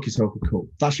John. Book yourself a call.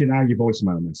 That's your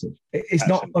voicemail message. It's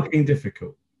not fucking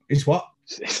difficult. It's what?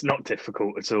 It's not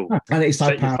difficult at all. And it's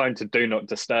set your phone to do not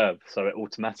disturb, so it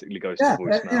automatically goes to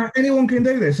voicemail. Anyone can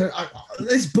do this.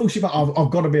 This bullshit about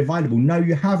I've got to be available. No,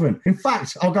 you haven't. In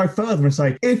fact, I'll go further and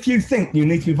say, if you think you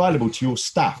need to be available to your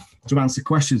staff to answer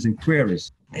questions and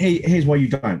queries, here's why you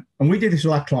don't. And we do this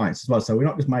with our clients as well, so we're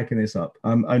not just making this up.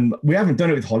 And we haven't done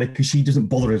it with Holly because she doesn't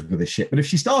bother us with this shit. But if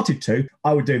she started to,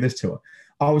 I would do this to her.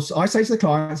 I say to the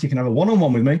clients, you can have a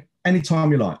one-on-one with me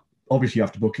anytime you like. Obviously, you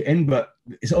have to book it in, but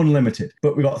it's unlimited.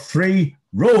 But we've got 3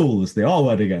 rules, the R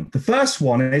word again. The first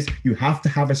one is you have to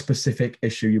have a specific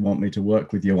issue you want me to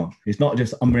work with you on. It's not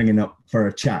just I'm ringing up for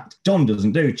a chat. John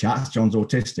doesn't do chats. John's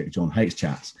autistic. John hates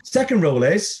chats. Second rule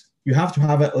is you have to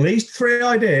have at least 3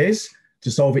 ideas to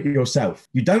solve it yourself.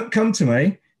 You don't come to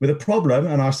me with a problem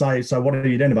and I say, so what are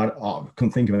you doing about it? Oh, I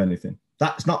couldn't think of anything.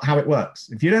 That's not how it works.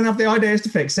 If you don't have the ideas to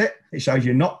fix it, it shows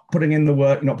you're not putting in the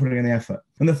work, you're not putting in the effort.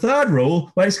 And the third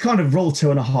rule, well, it's kind of rule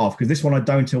 2.5, because this one I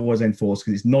don't always enforce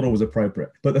because it's not always appropriate.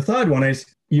 But the third one is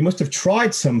you must have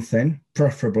tried something,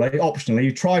 preferably, optionally,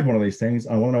 you tried one of these things,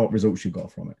 and I want to know what results you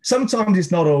got from it. Sometimes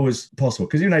it's not always possible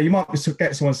because, you might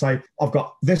get someone say, I've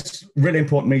got this really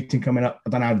important meeting coming up. I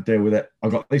don't know how to deal with it.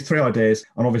 I've got these 3 ideas,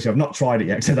 and obviously I've not tried it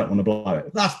yet because I don't want to blow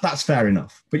it. That's fair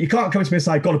enough. But you can't come to me and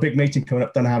say, I've got a big meeting coming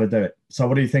up, don't know how to do it. So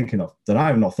what are you thinking of? That I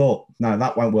have not thought. No,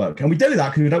 that won't work. And we do that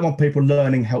because we don't want people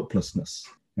learning helplessness.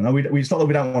 It's not that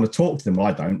we don't want to talk to them. Well,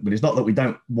 I don't, but it's not that we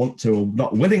don't want to or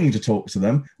not willing to talk to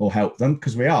them or help them,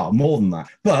 because we are more than that.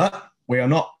 But we are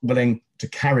not willing to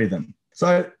carry them.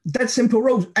 So dead simple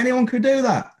rules. Anyone could do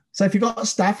that. So if you've got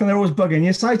staff and they're always bugging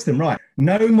you, say to them, right,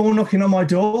 no more knocking on my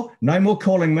door, no more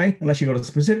calling me unless you've got a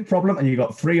specific problem and you've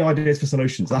got 3 ideas for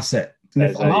solutions. That's it. And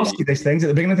if I'm asking you these things at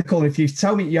the beginning of the call, if you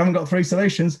tell me you haven't got 3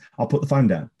 solutions, I'll put the phone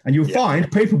down. And you'll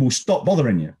find people will stop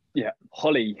bothering you. Yeah.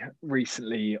 Holly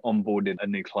recently onboarded a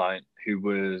new client who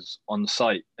was on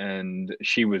site, and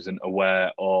she wasn't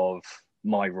aware of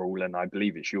my rule, and I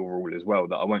believe it's your rule as well,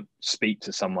 that I won't speak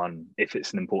to someone if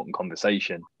it's an important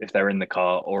conversation, if they're in the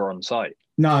car or on site.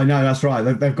 No, that's right.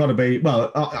 They've got to be,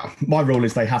 my rule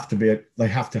is they have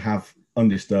to have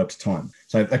undisturbed time.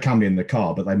 So they can be in the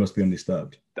car, but they must be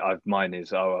undisturbed. Mine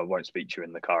is, I won't speak to you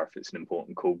in the car if it's an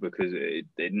important call, because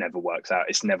it never works out.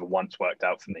 It's never once worked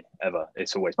out for me, ever.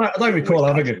 It's always... I don't recall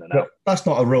having it. That's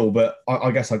not a rule, but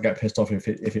I guess I'd get pissed off if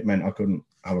it meant I couldn't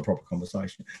have a proper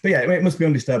conversation. But yeah, it must be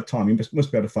undisturbed time. You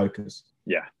must be able to focus.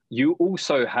 Yeah. You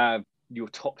also have your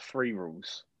top 3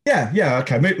 rules. Yeah.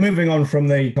 Okay. Moving on from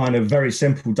the kind of very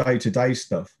simple day-to-day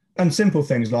stuff. And simple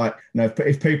things like, if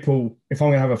I'm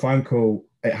going to have a phone call,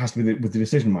 it has to be with the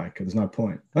decision maker. There's no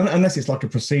point. Unless it's like a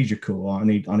procedure call, or I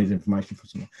need information from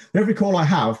someone. But every call I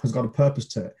have has got a purpose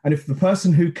to it. And if the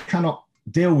person who cannot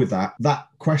deal with that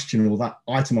question or that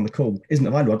item on the call isn't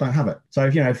available, I don't have it. So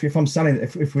if I'm selling,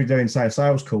 if we're doing, say, a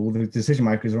sales call, the decision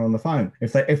makers are on the phone.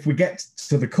 If we get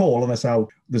to the call and they say, oh,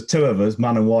 there's 2 of us,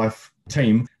 man and wife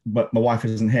team, but my wife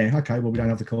isn't here. Okay, well, we don't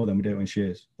have the call then, we do it when she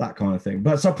is. That kind of thing.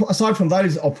 But so aside from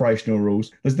those operational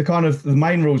rules, there's the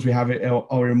main rules we have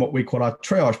are in what we call our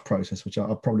triage process, which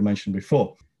I've probably mentioned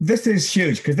before. This is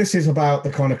huge because this is about the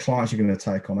kind of clients you're going to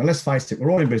take on. And let's face it,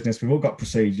 we're all in business. We've all got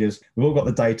procedures. We've all got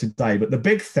the day-to-day. But the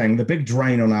big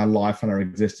drain on our life and our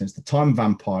existence, the time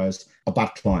vampires, are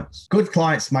bad clients. Good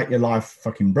clients make your life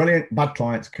fucking brilliant. Bad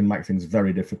clients can make things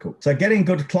very difficult. So getting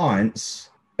good clients...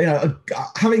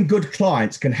 having good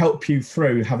clients can help you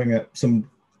through having some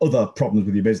other problems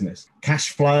with your business.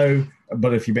 Cash flow,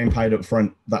 but if you're being paid up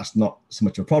front, that's not so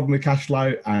much of a problem with cash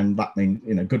flow. And that means,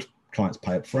 good clients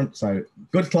pay up front. So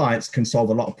good clients can solve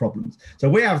a lot of problems. So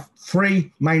we have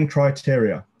 3 main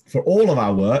criteria for all of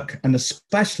our work, and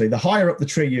especially the higher up the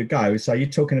tree you go. So you're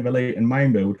talking of elite and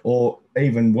main build, or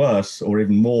even worse, or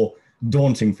even more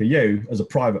daunting for you as a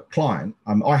private client.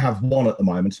 I have 1 at the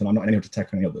moment, and I'm not able to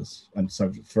take any others. And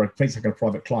so for a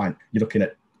private client, you're looking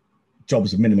at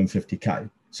jobs of minimum 50K.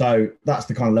 So that's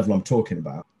the kind of level I'm talking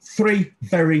about. 3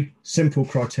 very simple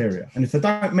criteria. And if they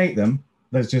don't meet them,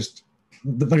 there's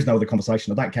no other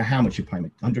conversation. I don't care how much you pay me,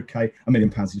 100k, £1 million,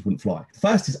 just wouldn't fly. The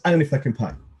first is only if they can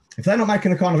pay. If they're not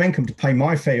making the kind of income to pay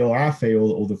my fee or our fee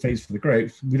or the fees for the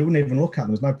groups, we don't even look at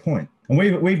them. There's no point. And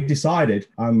we've decided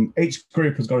each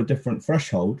group has got a different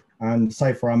threshold. And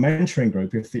say for our mentoring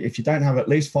group, if you don't have at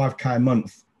least 5k a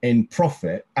month in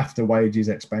profit after wages,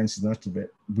 expenses, and the rest of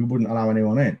it, we wouldn't allow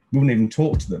anyone in. We wouldn't even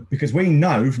talk to them, because we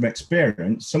know from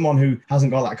experience, someone who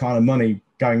hasn't got that kind of money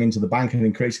going into the bank and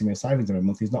increasing their savings every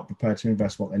month is not prepared to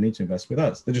invest what they need to invest with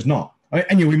us. They're just not.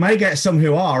 And we may get some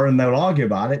who are, and they'll argue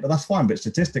about it, but that's fine. But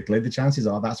statistically, the chances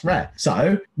are that's rare.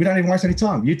 So we don't even waste any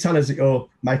time. You tell us that you're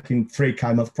making 3k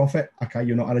a month profit. Okay,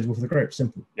 you're not eligible for the group.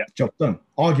 Simple. Yeah. Job done.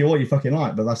 Argue all you fucking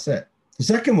like, but that's it. The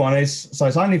second one is, so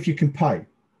it's only if you can pay.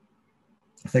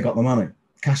 If they got the money,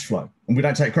 cash flow. And we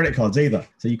don't take credit cards either.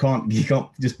 So you can't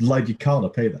just load your card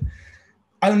up either.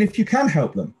 Only if you can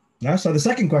help them. No? So the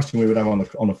second question we would have on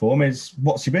the form is,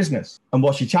 what's your business and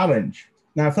what's your challenge?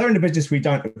 Now, if they're in a business we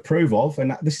don't approve of,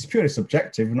 and this is purely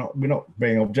subjective, we're not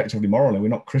being objectively moral, and we're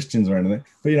not Christians or anything.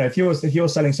 But if you're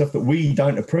selling stuff that we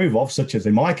don't approve of, such as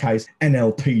in my case,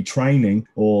 NLP training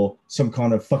or some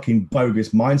kind of fucking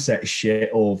bogus mindset shit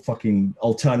or fucking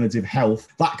alternative health,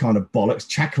 that kind of bollocks,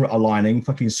 chakra aligning,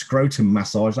 fucking scrotum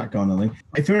massage, that kind of thing.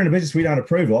 If you're in a business we don't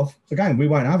approve of, again, we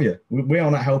won't have you. We are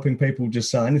not helping people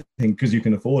just sell anything because you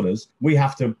can afford us. We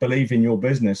have to believe in your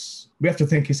business. We have to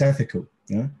think it's ethical.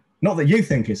 Not that you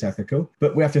think it's ethical,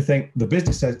 but we have to think the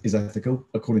business is ethical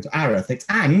according to our ethics,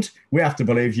 and we have to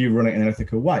believe you run it in an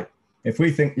ethical way. If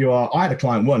we think you are, I had a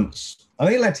client once, I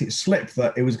think he let it slip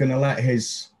that it was going to let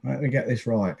let me get this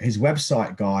right, his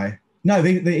website guy,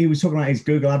 he was talking about his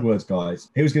Google AdWords guys.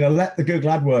 He was going to let the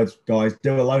Google AdWords guys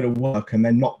do a load of work and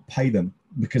then not pay them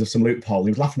because of some loophole.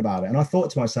 He was laughing about it. And I thought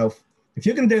to myself, if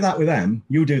you're going to do that with them,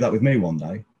 you'll do that with me one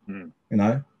day,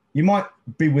 You might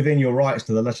be within your rights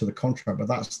to the letter of the contract, but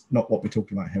that's not what we're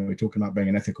talking about here. We're talking about being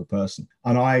an ethical person.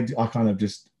 And I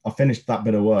finished that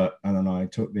bit of work, and then I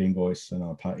took the invoice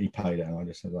and he paid it. And I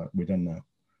just said, like, we're done now.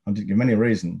 I didn't give him any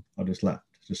reason. I just left,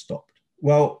 just stopped.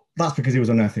 Well, that's because he was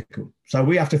unethical. So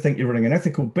we have to think you're running an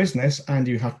ethical business and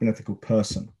you have to be an ethical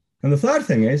person. And the third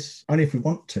thing is, only if we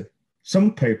want to.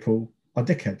 Some people are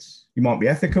dickheads. You might be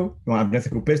ethical, you might have an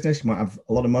ethical business, you might have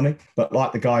a lot of money, but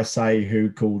like the guy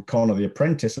who called Connor the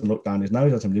apprentice and looked down his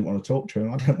nose at him, didn't want to talk to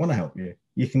him. I don't want to help you.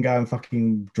 You can go and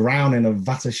fucking drown in a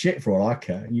vat of shit for all I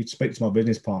care. You'd speak to my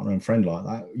business partner and friend like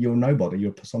that, you're nobody,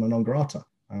 you're persona non grata.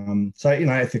 So,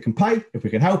 if they can pay, if we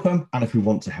can help them, and if we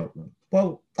want to help them.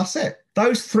 Well, that's it.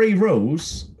 Those three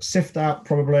rules sift out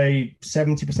probably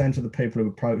 70% of the people who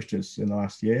approached us in the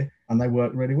last year, and they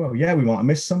work really well. Yeah, we might have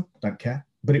missed some, don't care.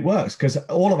 But it works because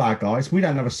all of our guys, we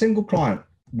don't have a single client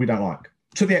we don't like.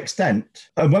 To the extent,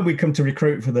 and when we come to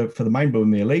recruit for the main build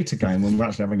and the elite again, when we're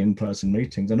actually having in-person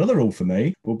meetings, another rule for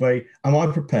me will be, am I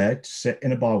prepared to sit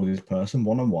in a bar with this person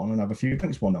one-on-one and have a few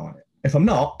drinks one night? If I'm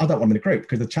not, I don't want them in a group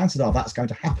because the chances are that's going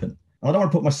to happen. And I don't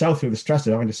want to put myself through the stress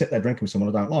of having to sit there drinking with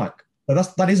someone I don't like.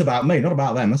 But that is about me, not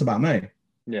about them. That's about me.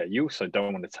 Yeah, you also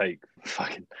don't want to take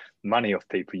fucking money off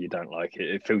people you don't like.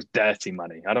 It feels dirty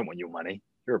money. I don't want your money.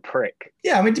 You're a prick.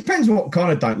 Yeah, I mean, it depends what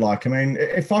kind of don't like. I mean,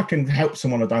 if I can help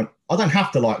someone, I don't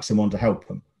have to like someone to help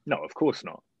them. No, of course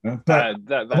not. Yeah, but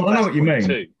I know what you mean.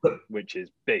 Too, which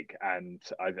is big, and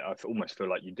I almost feel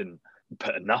like you didn't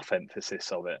put enough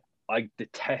emphasis of it. I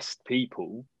detest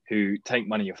people who take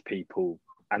money off people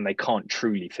and they can't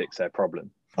truly fix their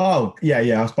problem. Oh,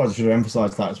 yeah. I suppose I should have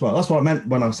emphasised that as well. That's what I meant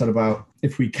when I said about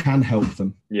if we can help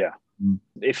them. Yeah.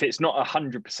 If it's not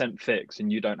 100% fixed and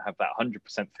you don't have that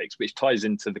 100% fix, which ties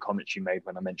into the comments you made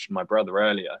when I mentioned my brother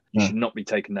earlier, you should not be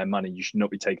taking their money. You should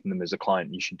not be taking them as a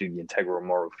client. You should do the integral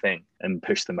moral thing and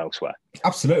push them elsewhere.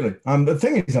 Absolutely. The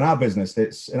thing is, in our business,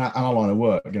 it's in our line of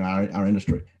work, our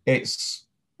industry, it's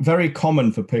very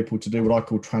common for people to do what I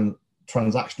call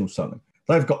transactional selling.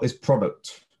 They've got this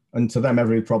product, and to them,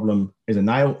 every problem is a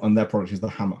nail and their product is the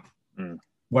hammer.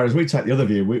 Whereas we take the other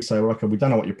view, we say, well, okay, we don't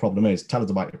know what your problem is. Tell us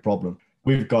about your problem.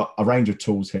 We've got a range of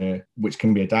tools here which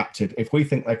can be adapted. If we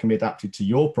think they can be adapted to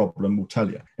your problem, we'll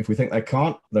tell you. If we think they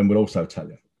can't, then we'll also tell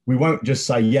you. We won't just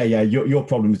say, your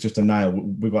problem is just a nail.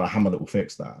 We've got a hammer that will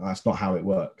fix that. That's not how it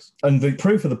works. And the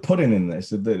proof of the pudding in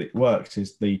this, that it works,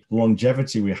 is the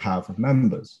longevity we have of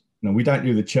members. We don't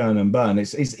do the churn and burn.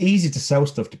 It's easy to sell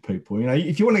stuff to people.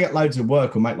 If you want to get loads of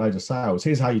work or make loads of sales,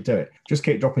 here's how you do it. Just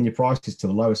keep dropping your prices to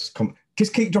the lowest.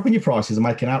 Just keep dropping your prices and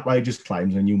making outrageous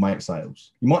claims, and you'll make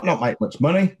sales. You might not make much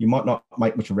money. You might not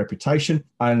make much of a reputation.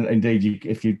 And indeed,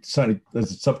 if you certainly,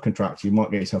 as a subcontractor, you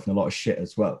might get yourself in a lot of shit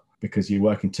as well. because you're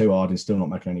working too hard and still not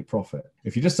making any profit.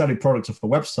 If you're just selling products off the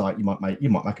website, you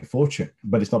might make a fortune,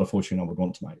 but it's not a fortune I would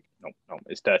want to make. No,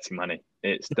 it's dirty money.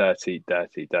 It's dirty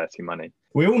money.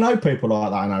 We all know people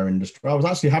like that in our industry. I was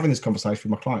actually having this conversation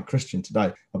with my client Christian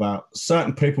today about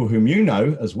certain people whom you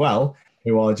know as well,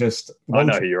 who are just... I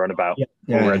know who you're on about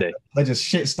already. They're just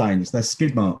shit stains. They're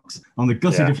skid marks on the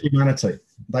gutted of humanity.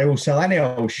 They will sell any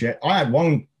old shit. I had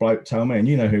one bloke tell me, and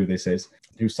you know who this is,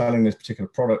 who's selling this particular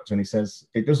product, and he says,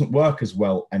 it doesn't work as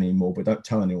well anymore, but don't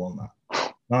tell anyone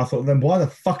that. And I thought, then why the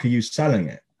fuck are you selling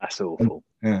it? That's awful.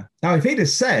 Yeah. Now, if he'd have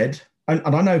said, and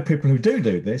I know people who do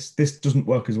this doesn't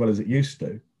work as well as it used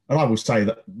to. And I will say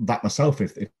that myself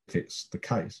if it's the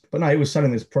case. But no, he was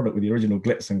selling this product with the original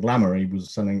glitz and glamour he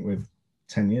was selling it with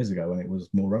 10 years ago when it was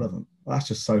more relevant. That's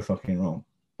just so fucking wrong.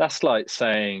 That's like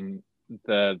saying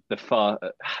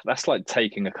that's like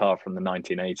taking a car from the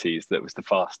 1980s that was the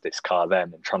fastest car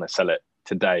then and trying to sell it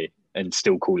today and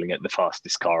still calling it the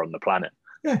fastest car on the planet.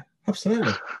 Yeah,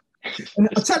 absolutely. And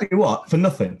I'll tell you what, for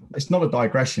nothing, it's not a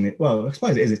digression. Well, I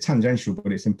suppose it is. It's tangential,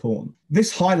 but it's important.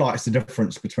 This highlights the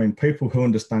difference between people who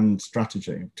understand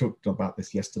strategy. I talked about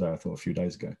this yesterday, I thought, a few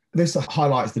days ago. This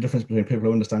highlights the difference between people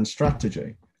who understand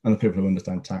strategy and the people who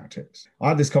understand tactics. I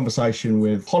had this conversation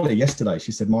with Holly yesterday.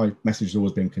 She said, my message has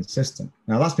always been consistent.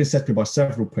 Now, that's been said to me by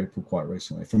several people quite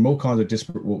recently from all kinds of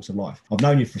disparate walks of life. I've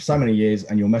known you for so many years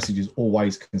and your message is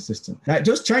always consistent. Now, it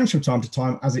does change from time to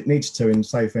time as it needs to in,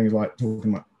 say, things like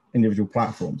talking about individual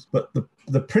platforms. But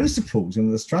the principles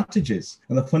and the strategies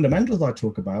and the fundamentals I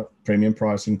talk about, premium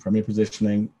pricing, premium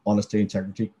positioning, honesty,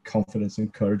 integrity, confidence,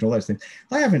 and courage, all those things,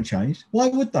 they haven't changed. Why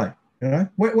would they? You know,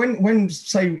 when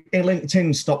say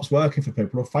LinkedIn stops working for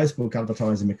people, or Facebook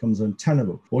advertising becomes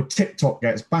untenable, or TikTok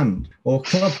gets banned, or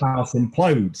Clubhouse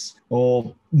implodes,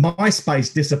 or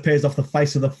MySpace disappears off the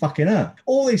face of the fucking earth,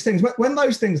 all these things, when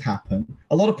those things happen,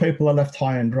 a lot of people are left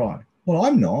high and dry. Well,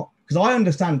 I'm not, because I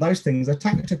understand those things are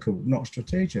tactical, not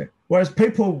strategic. Whereas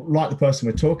people like the person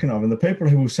we're talking of and the people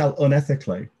who will sell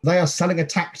unethically, they are selling a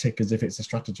tactic as if it's a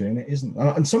strategy, and it isn't.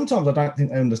 And sometimes I don't think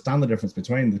they understand the difference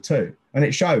between the two, and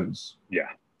it shows. Yeah.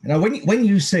 You know, when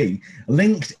you see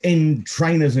LinkedIn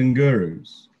trainers and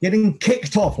gurus getting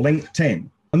kicked off LinkedIn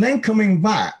and then coming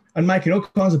back and making all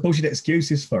kinds of bullshit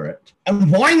excuses for it and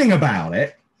whining about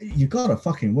it, you got to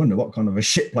fucking wonder what kind of a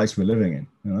shit place we're living in,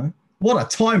 you know? What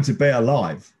a time to be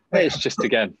alive. It's just,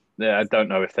 again, I don't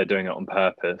know if they're doing it on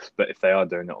purpose, but if they are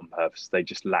doing it on purpose, they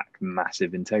just lack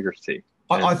massive integrity.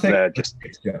 I think just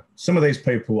some of these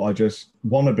people are just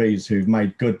wannabes who've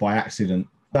made good by accident,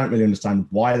 don't really understand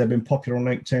why they've been popular on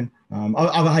LinkedIn.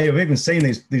 I've even seen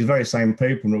these very same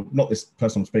people, not this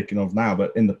person I'm speaking of now,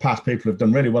 but in the past, people who've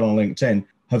done really well on LinkedIn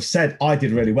have said, I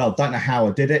did really well, don't know how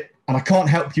I did it. And I can't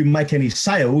help you make any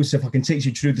sales if I can teach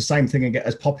you to do the same thing and get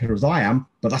as popular as I am,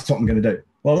 but that's what I'm going to do.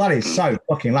 Well, that is so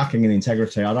fucking lacking in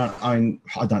integrity. I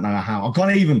don't know how. I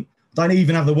don't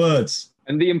even have the words.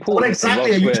 And the important what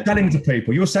exactly are you selling to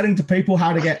people? You're selling to people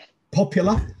how to get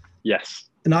popular? Yes.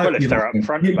 No, well, if they're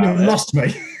upfront about it. You lost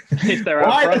me. If they're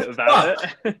upfront about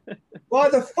it. Why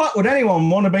the fuck would anyone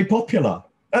want to be popular?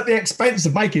 At the expense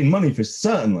of making money, for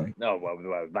certainly. Oh,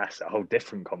 well, that's a whole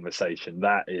different conversation.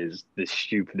 That is the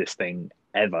stupidest thing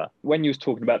ever. When you was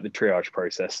talking about the triage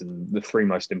process and the three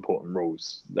most important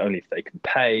rules, only if they can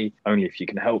pay, only if you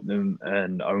can help them,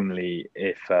 and only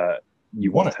if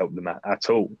you want to help them at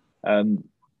all.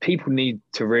 People need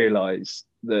to realise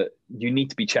that you need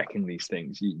to be checking these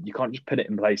things. You can't just put it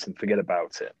in place and forget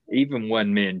about it. Even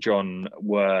when me and John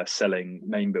were selling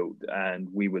Main Build and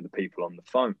we were the people on the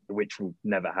phone, which will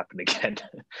never happen again,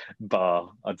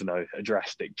 bar, I don't know, a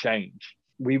drastic change.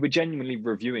 We were genuinely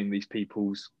reviewing these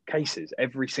people's cases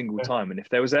every single time. And if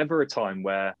there was ever a time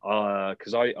where,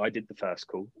 because I did the first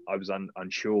call, I was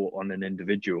unsure on an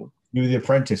individual. You were the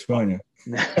apprentice, weren't you?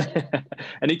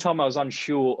 Anytime I was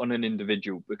unsure on an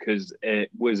individual because it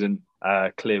wasn't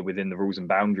clear within the rules and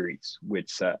boundaries we'd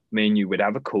set, me and you would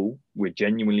have a call, we'd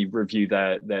genuinely review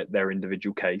their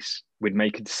individual case, we'd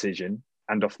make a decision,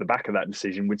 and off the back of that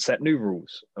decision, we'd set new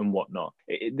rules and whatnot.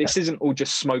 This isn't all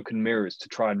just smoke and mirrors to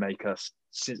try and make us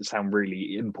sound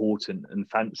really important and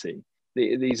fancy.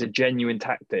 These are genuine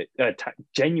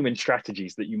genuine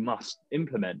strategies that you must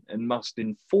implement and must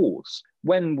enforce.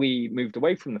 When we moved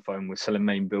away from the phone, we're selling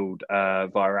Main Build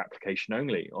via application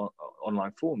only,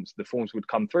 online forms. The forms would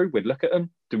come through, we'd look at them.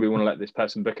 Do we want to let this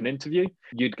person book an interview?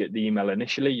 You'd get the email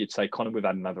initially. You'd say, Connor, we've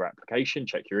had another application,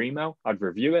 check your email. I'd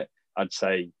review it. I'd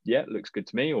say, yeah, looks good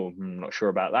to me, or I'm not sure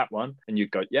about that one. And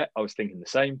you'd go, yeah, I was thinking the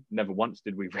same. Never once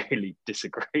did we really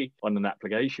disagree on an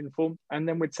application form. And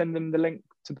then we'd send them the link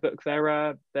to book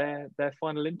their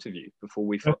final interview before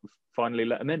we finally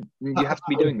let them in. You have to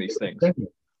be doing these things.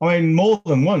 I mean, more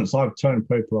than once, I've turned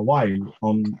people away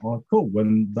on a call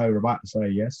when they were about to say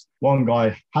yes. One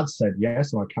guy had said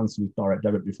yes, and I cancelled his direct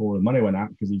debit before the money went out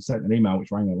because he sent an email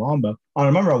which rang an alarm bell. I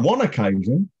remember on one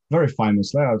occasion, very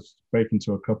famously, I was speaking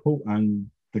to a couple, and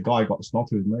the guy got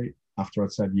snotty with me after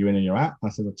I'd said, you in and you're out. I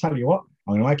said, I'll tell you what,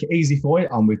 I'm going to make it easy for you.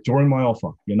 I'm withdrawing my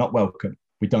offer. You're not welcome.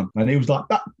 We're done. And he was like,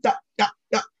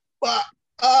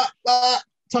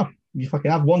 tough. You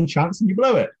fucking have one chance and you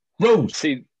blew it. Rules.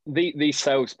 See, these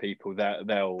salespeople,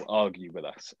 they'll argue with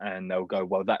us and they'll go,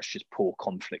 well, that's just poor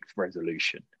conflict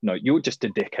resolution. No, you're just a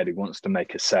dickhead who wants to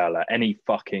make a sale at any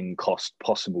fucking cost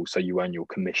possible so you earn your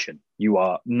commission. You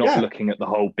are not looking at the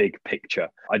whole big picture.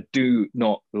 I do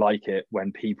not like it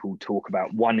when people talk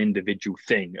about one individual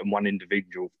thing and one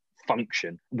individual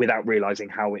function without realizing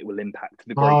how it will impact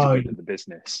the greater good of the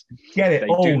business. Get it?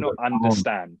 They do not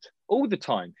understand. All the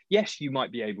time. Yes, you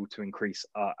might be able to increase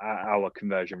our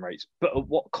conversion rates, but at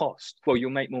what cost? Well,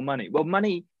 you'll make more money. Well,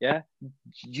 money,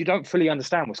 you don't fully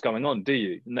understand what's going on, do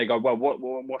you? And they go, well,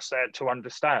 what's there to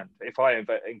understand? If I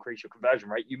ever increase your conversion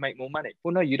rate, you make more money.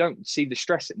 Well, no, you don't see the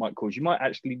stress it might cause. You might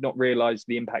actually not realize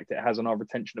the impact it has on our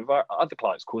retention of our other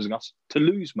clients, causing us to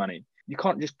lose money. You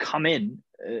can't just come in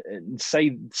and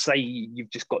say you've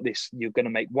just got this, you're going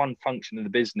to make one function of the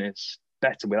business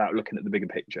better without looking at the bigger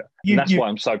picture. And that's why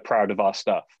I'm so proud of our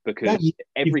stuff, because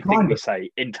everything we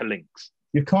say interlinks.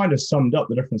 You've kind of summed up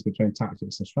the difference between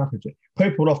tactics and strategy.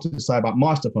 People would often say about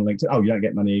my stuff on LinkedIn, oh, you don't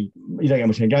get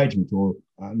much engagement, or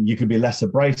you could be less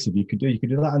abrasive, you could do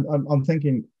that. And I'm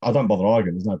thinking, I don't bother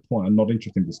arguing, there's no point. I'm not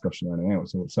interested in discussion or anything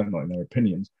else, or certainly not in their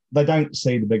opinions. They don't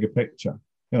see the bigger picture.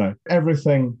 You know,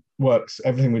 everything works,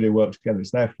 everything we do works together.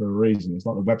 It's there for a reason. It's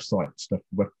like the website stuff,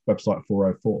 website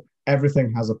 404.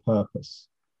 Everything has a purpose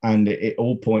and it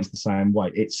all points the same way.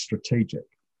 It's strategic.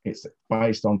 It's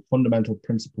based on fundamental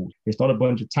principles. It's not a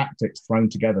bunch of tactics thrown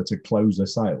together to close a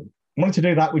sale. Wanting to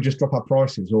do that, we just drop our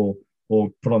prices or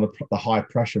put on the high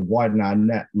pressure, widen our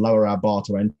net, lower our bar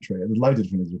to entry. There's loads of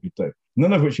different things we could do.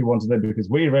 None of which we want to do, because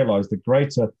we realise the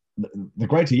greater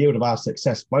yield of our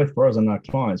success, both for us and our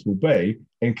clients, will be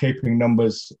in keeping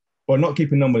numbers, or not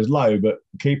keeping numbers low, but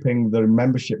keeping the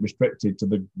membership restricted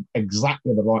to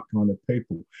exactly the right kind of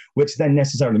people, which then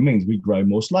necessarily means we grow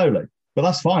more slowly. But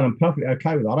that's fine. I'm perfectly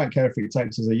okay with it. I don't care if it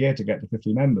takes us a year to get to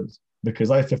 50 members, because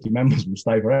those 50 members will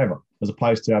stay forever, as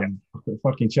opposed to having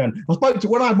fucking churn.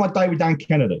 When I had my day with Dan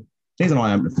Kennedy, here's an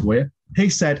eye opener for you. He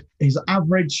said his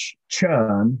average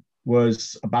churn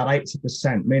was about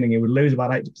 80%, meaning he would lose about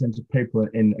 80% of people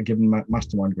in a given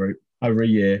mastermind group over a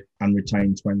year and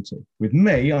retain 20. With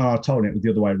me, I told him it was the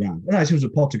other way around. No, this was a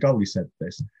pot of gold, he said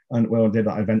this. And when I did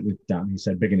that event with Dan, he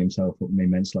said, bigging himself up me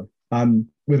immensely.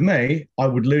 With me, I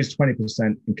would lose 20%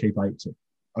 and keep 80.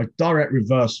 A direct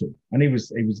reversal. And he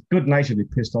was good-naturedly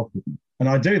pissed off with me. And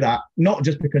I do that not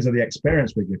just because of the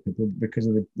experience we give people, because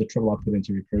of the trouble I put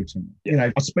into recruiting. You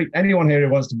know, I speak anyone here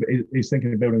who is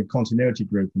thinking of building a continuity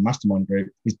group, a mastermind group.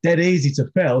 It's dead easy to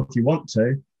fill if you want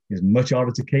to. It's much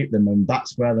harder to keep them, and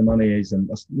that's where the money is. And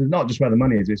that's not just where the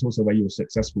money is, it's also where your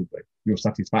success will be. Your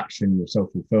satisfaction, your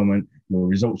self-fulfillment, your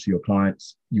results for your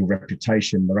clients, your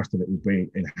reputation, the rest of it will be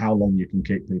in how long you can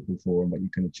keep people for and what you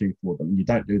can achieve for them. And you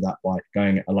don't do that by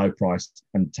going at a low price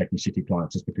and taking shitty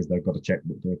clients just because they've got a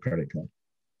checkbook or a credit card.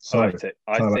 So, I like it.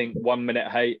 I think 1 minute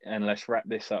hate, and let's wrap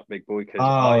this up, big boy, because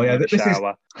I need a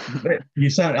shower.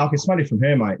 I can smell it from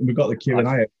here, mate. We've got the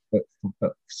Q&A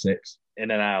at 6. In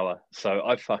an hour, so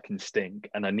I fucking stink,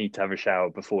 and I need to have a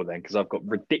shower before then because I've got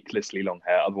ridiculously long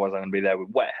hair. Otherwise, I'm going to be there with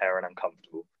wet hair and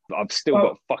uncomfortable. But I've still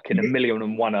got fucking a million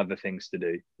and one other things to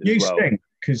do. You stink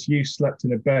because you slept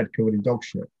in a bed covered in dog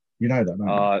shit. You know that, don't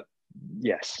you?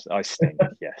 Yes, I stink.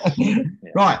 Yes. Yeah.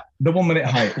 Right, the 1 minute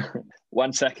hate.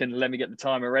 1 second, let me get the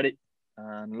timer ready.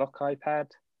 Lock iPad.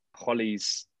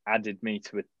 Holly's added me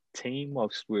to a team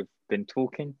whilst we've been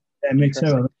talking. Yeah, me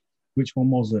too. Which one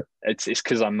was it? It's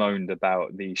because I moaned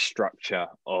about the structure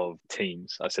of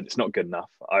teams. I said it's not good enough.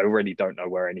 I already don't know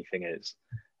where anything is.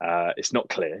 It's not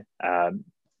clear.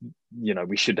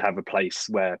 We should have a place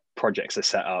where projects are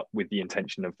set up with the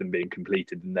intention of them being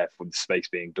completed and therefore the space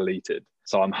being deleted.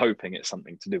 So I'm hoping it's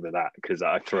something to do with that, because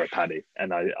I threw a Paddy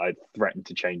and I threatened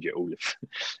to change it all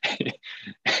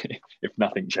if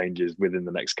nothing changes within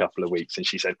the next couple of weeks. And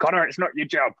she said, Connor, it's not your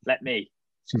job. Let me.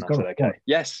 She's got a point.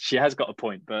 Yes, she has got a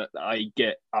point, but I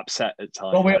get upset at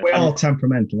times. Well, we're all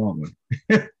temperamental, aren't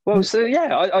we? Well, so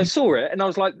yeah, I saw it and I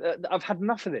was like, I've had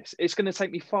enough of this. It's going to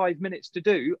take me 5 minutes to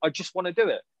do. I just want to do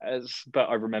it. But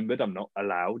I remembered I'm not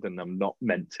allowed and I'm not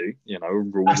meant to.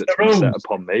 Rules that's been set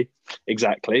upon me.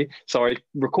 Exactly. So I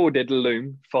recorded a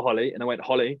Loom for Holly and I went,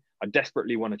 Holly, I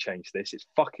desperately want to change this. It's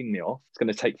fucking me off. It's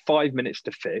going to take 5 minutes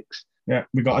to fix. Yeah,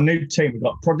 we've got a new team. We've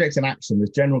got Projects in Action.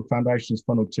 There's General Foundations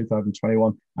Funnel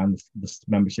 2021 and the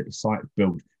membership site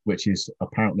build, which is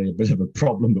apparently a bit of a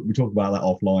problem, but we'll talk about that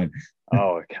offline.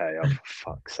 Oh, okay. Oh, for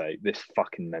fuck's sake. This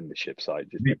fucking membership site.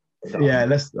 Yeah,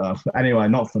 let's. Anyway,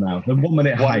 not for now. The 1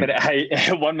 minute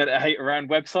hate. 1 minute hate around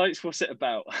websites. What's it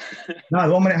about? No,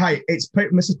 the 1 minute hate. This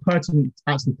is pertinent,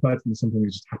 actually pertinent to something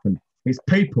that just happened. It's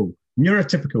people,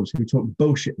 neurotypicals, who talk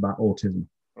bullshit about autism.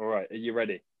 All right. Are you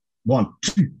ready? 1,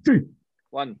 2, 3.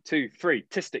 1, 2, 3.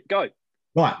 Tistic, go.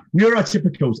 Right,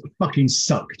 neurotypicals fucking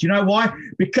suck. Do you know why?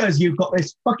 Because you've got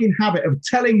this fucking habit of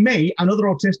telling me and other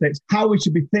autistics how we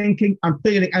should be thinking and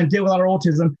feeling and deal with our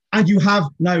autism, and you have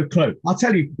no clue. I'll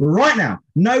tell you right now,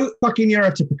 no fucking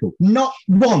neurotypical, not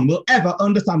one will ever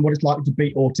understand what it's like to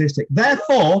be autistic.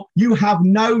 Therefore, you have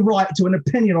no right to an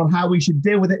opinion on how we should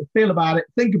deal with it, feel about it,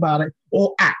 think about it,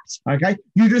 or act, okay?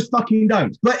 You just fucking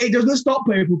don't. But it doesn't stop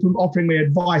people from offering me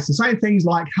advice and saying things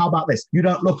like, how about this? You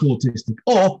don't look autistic,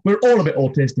 or we're all a bit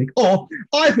autistic, or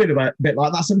I feel a bit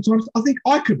like that sometimes. I think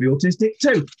I could be autistic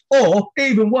too. Or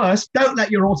even worse, don't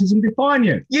let your autism define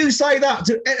you. You say that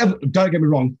to, don't get me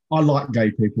wrong, I like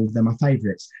gay people, they're my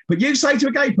favourites. But you say to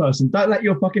a gay person, don't let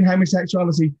your fucking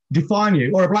homosexuality define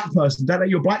you, or a black person, don't let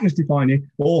your blackness define you,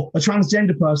 or a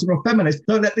transgender person or a feminist,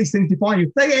 don't let these things define you.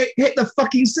 They hit the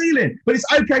fucking ceiling. But it's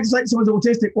okay to say someone's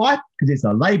autistic. Why? Because it's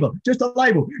a label, just a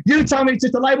label. You tell me it's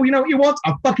just a label, you know what you want?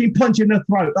 I'll fucking punch you in the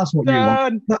throat. That's what you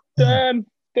want.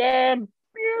 Dan.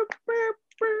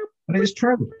 But it's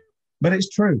true. But it's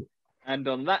true. And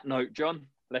on that note, John,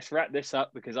 let's wrap this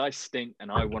up because I stink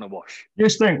and I want to wash. You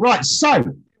stink. Right. So,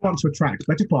 you want to attract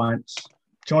better clients,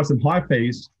 charge them high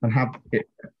fees, and have it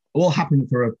all happen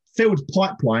for a filled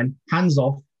pipeline, hands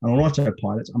off, and on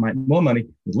autopilot, and make more money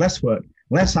with less work,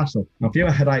 less hassle, and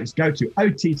fewer headaches. Go to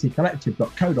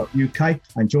ottcollective.co.uk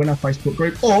and join our Facebook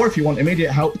group. Or if you want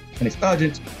immediate help and it's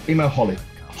urgent, email Holly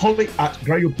at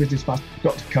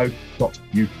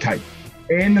growyourbusinessfast.co.uk.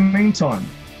 In the meantime,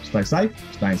 stay safe,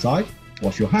 stay inside,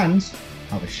 wash your hands,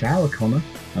 have a shower, Connor,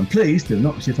 and please do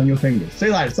not shit on your fingers. See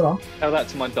you later. Ta-ra. Tell that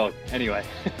to my dog. Anyway,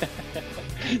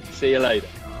 see you later.